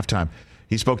the halftime.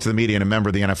 He spoke to the media, and a member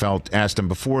of the NFL asked him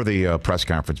before the press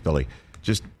conference, Billy,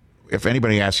 just if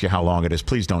anybody asks you how long it is,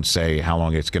 please don't say how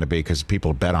long it's going to be because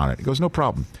people bet on it. He goes, no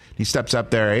problem. He steps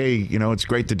up there. Hey, it's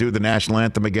great to do the national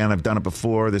anthem again. I've done it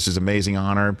before. This is an amazing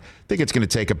honor. I think it's going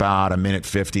to take about a minute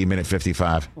 50, minute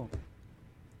 55. Oh.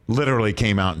 Literally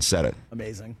came out and said it.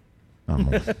 Amazing.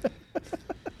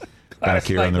 Back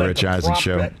here on the Rich Eisen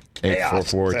Show.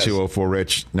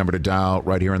 844-204-RICH. Number to dial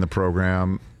right here in the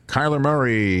program. Kyler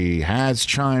Murray has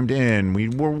chimed in. We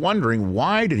were wondering,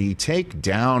 why did he take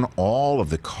down all of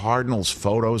the Cardinals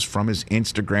photos from his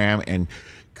Instagram and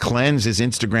cleanse his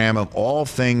Instagram of all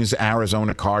things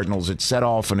Arizona Cardinals? It set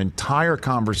off an entire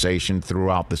conversation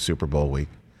throughout the Super Bowl week.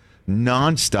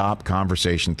 Non-stop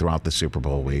conversation throughout the Super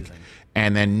Bowl week.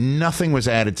 And then nothing was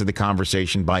added to the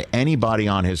conversation by anybody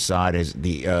on his side.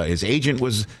 His agent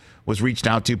was reached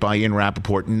out to by Ian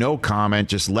Rappaport. No comment.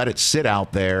 Just let it sit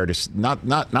out there. Just not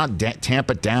tamp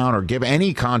it down or give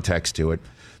any context to it.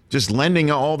 Just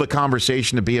lending all the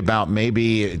conversation to be about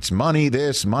maybe it's money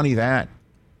this, money that.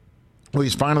 Well,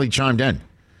 he's finally chimed in.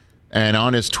 And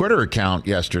on his Twitter account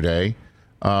yesterday,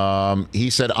 he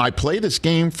said, I play this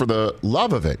game for the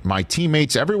love of it. My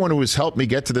teammates, everyone who has helped me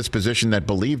get to this position that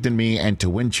believed in me and to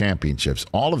win championships.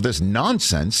 All of this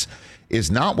nonsense is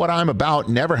not what I'm about,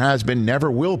 never has been, never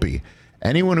will be.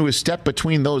 Anyone who has stepped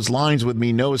between those lines with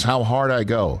me knows how hard I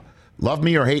go. Love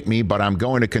me or hate me, but I'm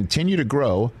going to continue to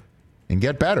grow and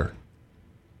get better.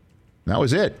 That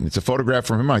was it. It's a photograph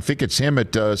from him. I think it's him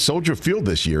at Soldier Field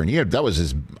this year. And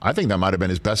I think that might have been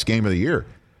his best game of the year.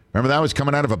 Remember that was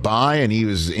coming out of a bye and he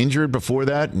was injured before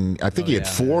that. And I think he had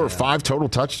 4 or 5 total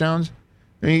touchdowns.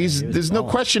 I mean, there's no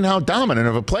question how dominant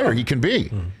of a player he can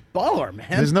be. Baller, man.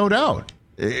 There's no doubt.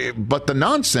 But the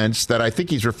nonsense that I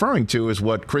think he's referring to is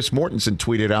what Chris Mortensen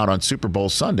tweeted out on Super Bowl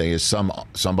Sunday is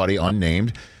somebody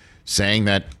unnamed saying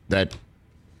that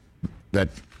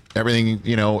everything,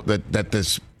 that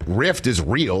this rift is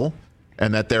real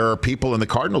and that there are people in the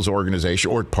Cardinals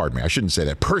organization, or pardon me, I shouldn't say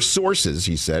that. Per sources,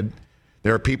 he said,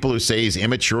 there are people who say he's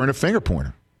immature and a finger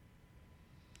pointer.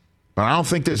 But I don't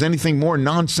think there's anything more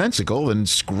nonsensical than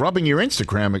scrubbing your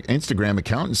Instagram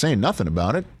account and saying nothing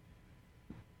about it.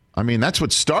 I mean, that's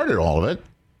what started all of it,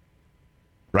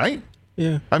 right?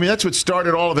 Yeah. I mean, that's what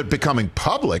started all of it becoming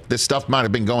public. This stuff might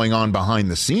have been going on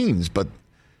behind the scenes, but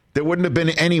there wouldn't have been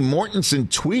any Mortensen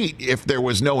tweet if there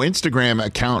was no Instagram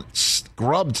account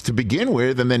scrubbed to begin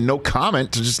with and then no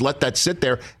comment to just let that sit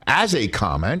there as a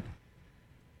comment.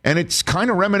 And it's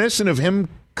kind of reminiscent of him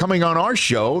coming on our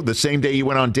show the same day he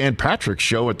went on Dan Patrick's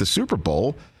show at the Super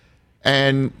Bowl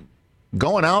and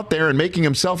going out there and making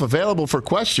himself available for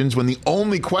questions when the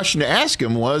only question to ask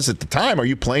him was, at the time, are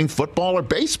you playing football or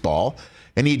baseball?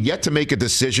 And he'd yet to make a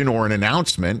decision or an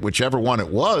announcement, whichever one it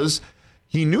was.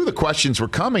 He knew the questions were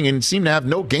coming and seemed to have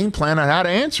no game plan on how to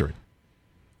answer it.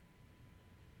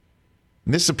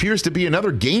 And this appears to be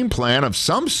another game plan of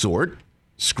some sort,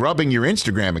 scrubbing your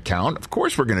Instagram account. Of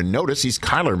course, we're going to notice he's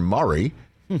Kyler Murray.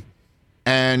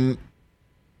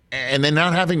 And then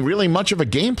not having really much of a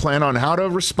game plan on how to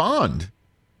respond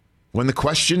when the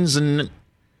questions and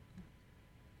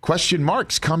question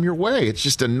marks come your way. It's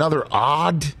just another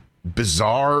odd,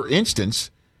 bizarre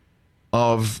instance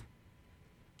of,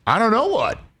 I don't know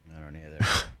what. I don't either.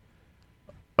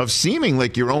 Of seeming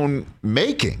like your own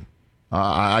making.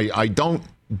 I don't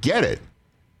get it.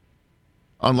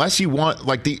 Unless you want,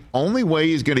 like, the only way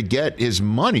he's going to get his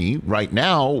money right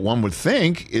now, one would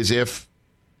think, is if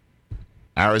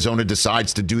Arizona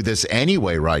decides to do this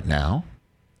anyway right now,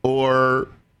 or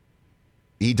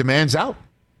he demands out.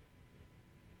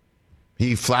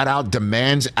 He flat out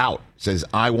demands out. Says,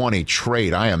 I want a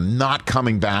trade. I am not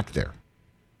coming back there.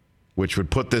 Which would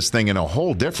put this thing in a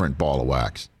whole different ball of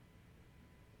wax.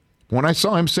 When I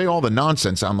saw him say all the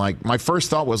nonsense, I'm like, my first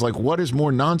thought was like, what is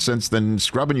more nonsense than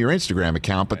scrubbing your Instagram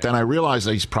account? But then I realized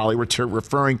that he's probably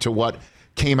referring to what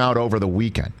came out over the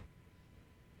weekend.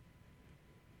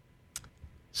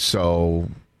 So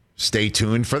stay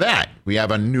tuned for that. We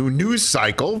have a new news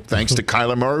cycle, thanks to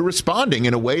Kyler Murray responding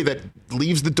in a way that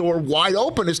leaves the door wide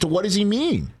open as to what does he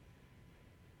mean.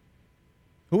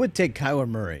 Who would take Kyler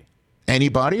Murray?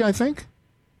 Anybody, I think,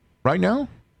 right now.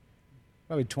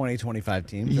 Probably 20, 25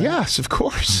 teams. Right? Yes, of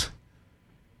course.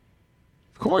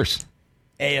 Of course.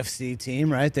 AFC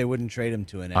team, right? They wouldn't trade him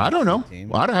to an AFC I don't know. team.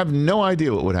 Well, I have no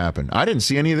idea what would happen. I didn't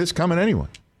see any of this coming anyway.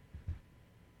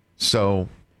 So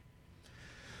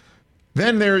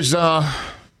then there's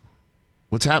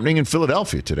what's happening in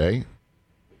Philadelphia today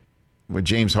with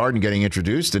James Harden getting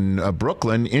introduced and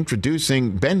Brooklyn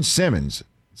introducing Ben Simmons.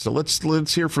 So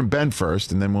let's hear from Ben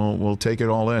first, and then we'll take it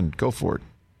all in. Go for it.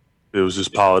 It was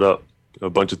just piled up, a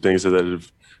bunch of things that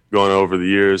have gone over the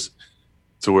years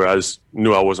to where I just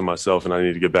knew I wasn't myself, and I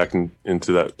needed to get back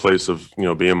into that place of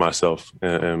being myself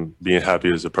and being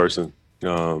happy as a person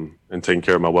and taking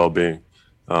care of my well-being.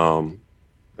 And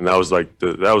that was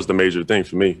that was the major thing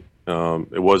for me.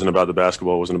 It wasn't about the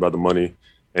basketball, it wasn't about the money,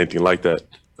 anything like that.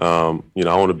 I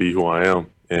want to be who I am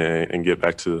and get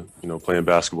back to playing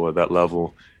basketball at that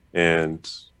level and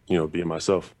being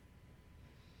myself.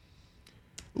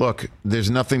 Look, there's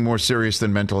nothing more serious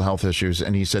than mental health issues,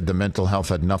 and he said the mental health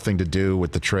had nothing to do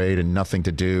with the trade and nothing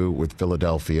to do with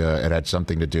Philadelphia. It had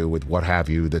something to do with what have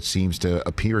you that seems to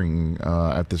appearing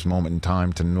at this moment in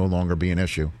time to no longer be an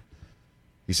issue.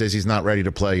 He says he's not ready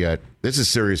to play yet. This is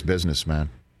serious business, man.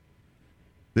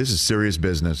 This is serious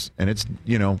business, and it's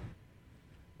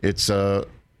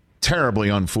terribly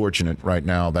unfortunate right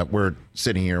now that we're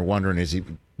sitting here wondering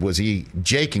was he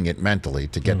jaking it mentally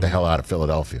to get the hell out of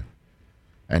Philadelphia?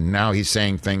 And now he's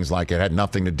saying things like it had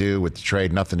nothing to do with the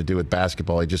trade, nothing to do with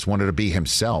basketball. He just wanted to be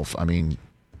himself. I mean,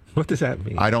 what does that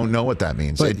mean? I don't know what that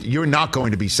means. You're not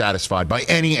going to be satisfied by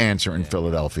any answer in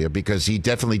Philadelphia because he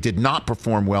definitely did not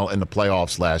perform well in the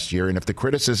playoffs last year. And if the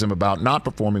criticism about not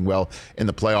performing well in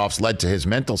the playoffs led to his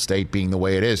mental state being the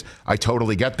way it is, I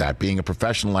totally get that. Being a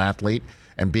professional athlete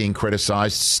and being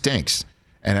criticized stinks.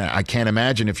 And I can't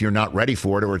imagine if you're not ready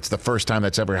for it or it's the first time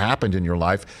that's ever happened in your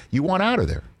life, you want out of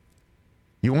there.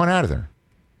 You want out of there.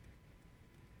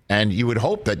 And you would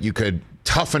hope that you could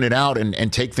toughen it out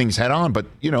and take things head on. But,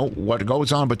 what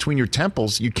goes on between your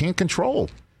temples, you can't control.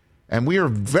 And we are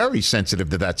very sensitive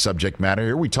to that subject matter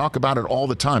here. We talk about it all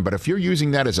the time. But if you're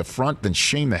using that as a front, then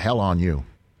shame the hell on you.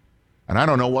 And I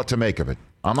don't know what to make of it.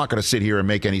 I'm not going to sit here and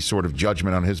make any sort of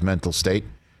judgment on his mental state.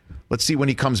 Let's see when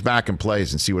he comes back and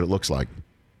plays and see what it looks like.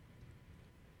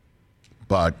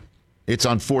 But it's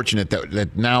unfortunate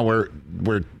that now we're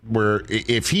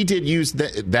if he did use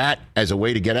that as a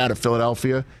way to get out of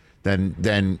Philadelphia,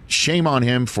 then shame on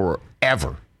him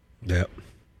forever. Yep.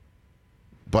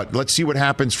 But let's see what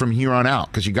happens from here on out,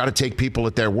 because you got to take people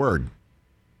at their word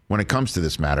when it comes to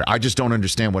this matter. I just don't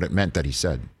understand what it meant that he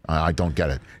said. I don't get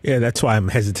it. Yeah, that's why I'm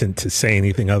hesitant to say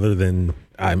anything other than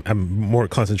I'm more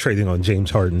concentrating on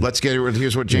James Harden.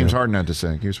 Here's what James Harden had to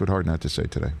say. Here's what Harden had to say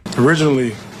today.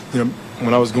 Originally,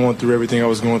 when I was going through everything I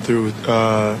was going through,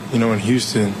 in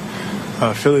Houston,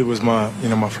 Philly was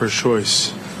my first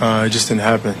choice. It just didn't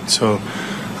happen. So,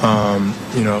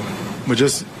 but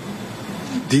just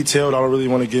detailed, I don't really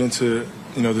want to get into,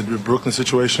 the Brooklyn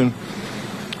situation.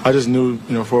 I just knew,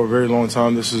 for a very long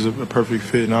time this was a perfect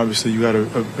fit. And obviously you got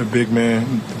a big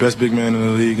man, the best big man in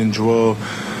the league in Joel.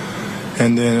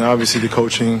 And then obviously the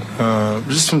coaching,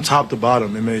 just from top to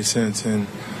bottom, it made sense. And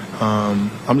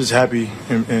I'm just happy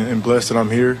and blessed that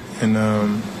I'm here. And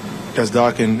as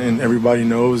Doc and everybody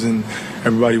knows and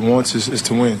everybody wants is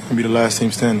to win and be the last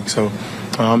team standing. So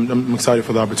I'm excited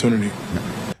for the opportunity.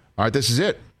 All right, this is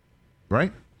it,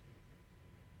 right?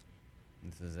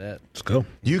 This is it. Let's go.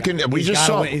 He's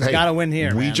got to win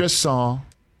here. We man. just saw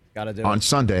on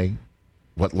Sunday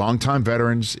what longtime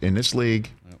veterans in this league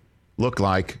look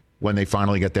like when they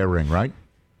finally get their ring, right?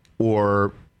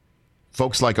 Or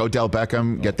folks like Odell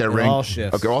Beckham get their ring. All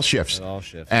shifts. Okay, all shifts. It all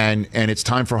shifts. And it's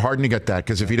time for Harden to get that,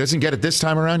 because if he doesn't get it this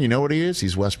time around, you know what he is?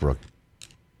 He's Westbrook.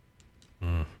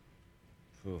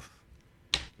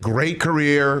 Great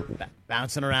career.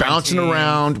 Bouncing around.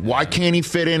 Around. Why can't he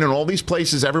fit in all these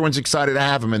places? Everyone's excited to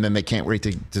have him, and then they can't wait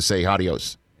to say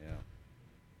adios. Yeah.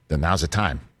 Then now's the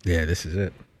time. Yeah, this is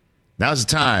it. Now's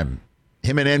the time.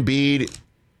 Him and Embiid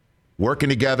working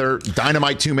together,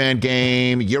 dynamite two-man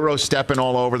game, Euro stepping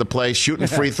all over the place, shooting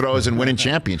free throws and winning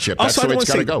championship. That's the way it's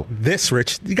got to go. This,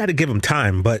 Rich, you got to give him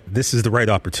time, but this is the right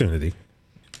opportunity.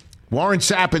 Warren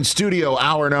Sapp in studio,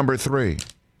 hour number 3.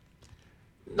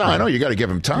 No, I know you got to give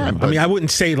him time. But I mean, I wouldn't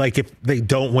say like if they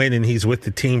don't win and he's with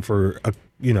the team for a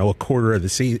quarter of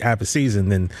the half a season,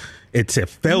 then it's a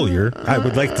failure. I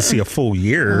would like to see a full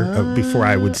year before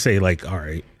I would say like, all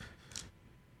right,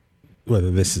 whether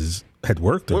this had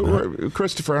worked or not.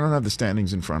 Christopher, I don't have the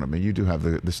standings in front of me. You do have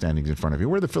the standings in front of you.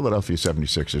 Where are the Philadelphia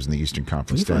 76ers in the Eastern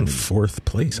Conference standings? In 4th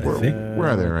place, I think. Where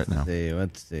are they right now?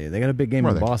 Let's see. They got a big game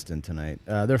in Boston tonight.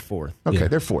 They're 4th. Okay,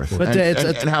 they're 4th. But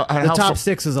the top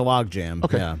 6 is a logjam.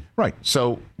 Okay, yeah. Right.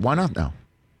 So why not now?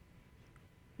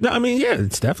 No, I mean, yeah,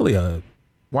 it's definitely a...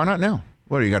 Why not now?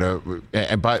 What, you got to...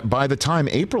 And by the time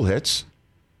April hits,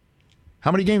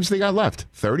 how many games they got left?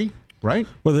 30? right?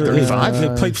 Well, 35.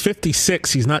 they played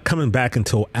 56. He's not coming back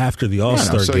until after the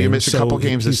All-Star game. So you miss a couple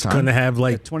games this time. He's going to have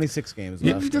like 26 games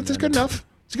Yeah, left. that's good enough.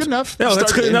 It's good enough. No,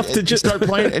 that's good enough to just start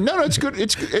playing. No, it's good.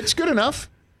 It's good enough.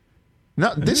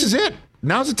 No, this is it.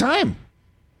 Now's the time,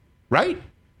 right?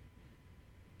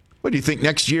 What do you think?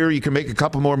 Next year you can make a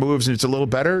couple more moves and it's a little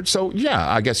better. So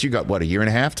yeah, I guess you got a year and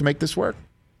a half to make this work.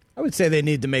 I would say they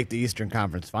need to make the Eastern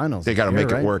Conference Finals. They got to make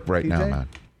it work right now, man.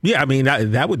 Yeah, I mean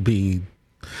that would be.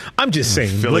 I'm just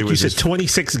saying, Philly like you said,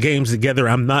 26 games together.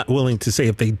 I'm not willing to say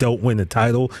if they don't win the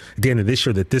title at the end of this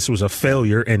year that this was a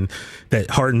failure and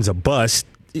that Harden's a bust.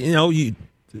 You know,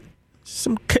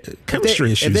 some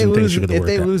chemistry issues and things are going to work out.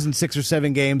 If they lose in 6 or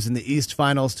 7 games in the East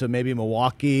Finals to maybe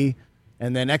Milwaukee,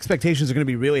 and then expectations are going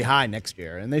to be really high next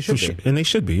year, and they should be. And they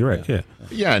should be, you're right, yeah.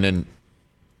 Yeah, and then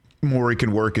Morey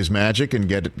can work his magic and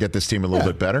get this team a little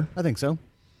bit better. I think so.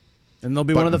 And they'll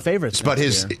be one of the favorites. But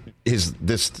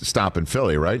this stop in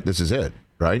Philly, right? This is it,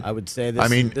 right? I would say this.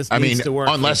 This needs to work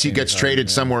unless he gets traded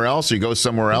somewhere else, or he goes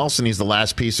somewhere else, and he's the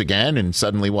last piece again, and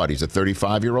suddenly he's a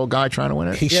 35-year-old guy trying to win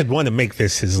it. He should want to make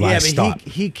this his last stop.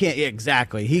 He can't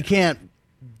exactly. He can't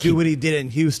do what he did in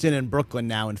Houston and Brooklyn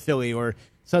now in Philly, or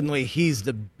suddenly he's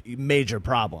the major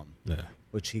problem,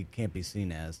 which he can't be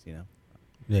seen as.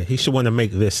 Yeah, he should want to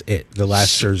make this the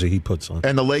last jersey he puts on.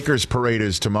 And the Lakers parade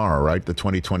is tomorrow, right? The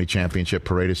 2020 championship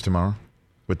parade is tomorrow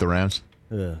with the Rams,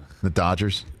 the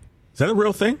Dodgers. Is that a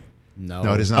real thing?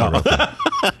 No, it is not a real thing.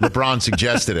 LeBron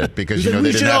suggested it because they we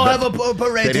didn't should all have a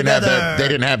parade together. They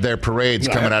didn't have their parades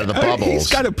coming out of the bubbles. He's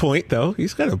got a point, though.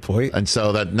 He's got a point. And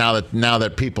so that now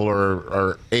that people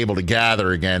are able to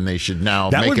gather again, they should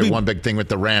now make it one big thing with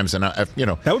the Rams. And that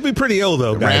would be pretty ill,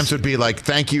 though. The Rams would be like,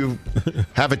 "Thank you,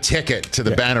 have a ticket to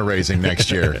the banner raising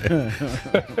next year."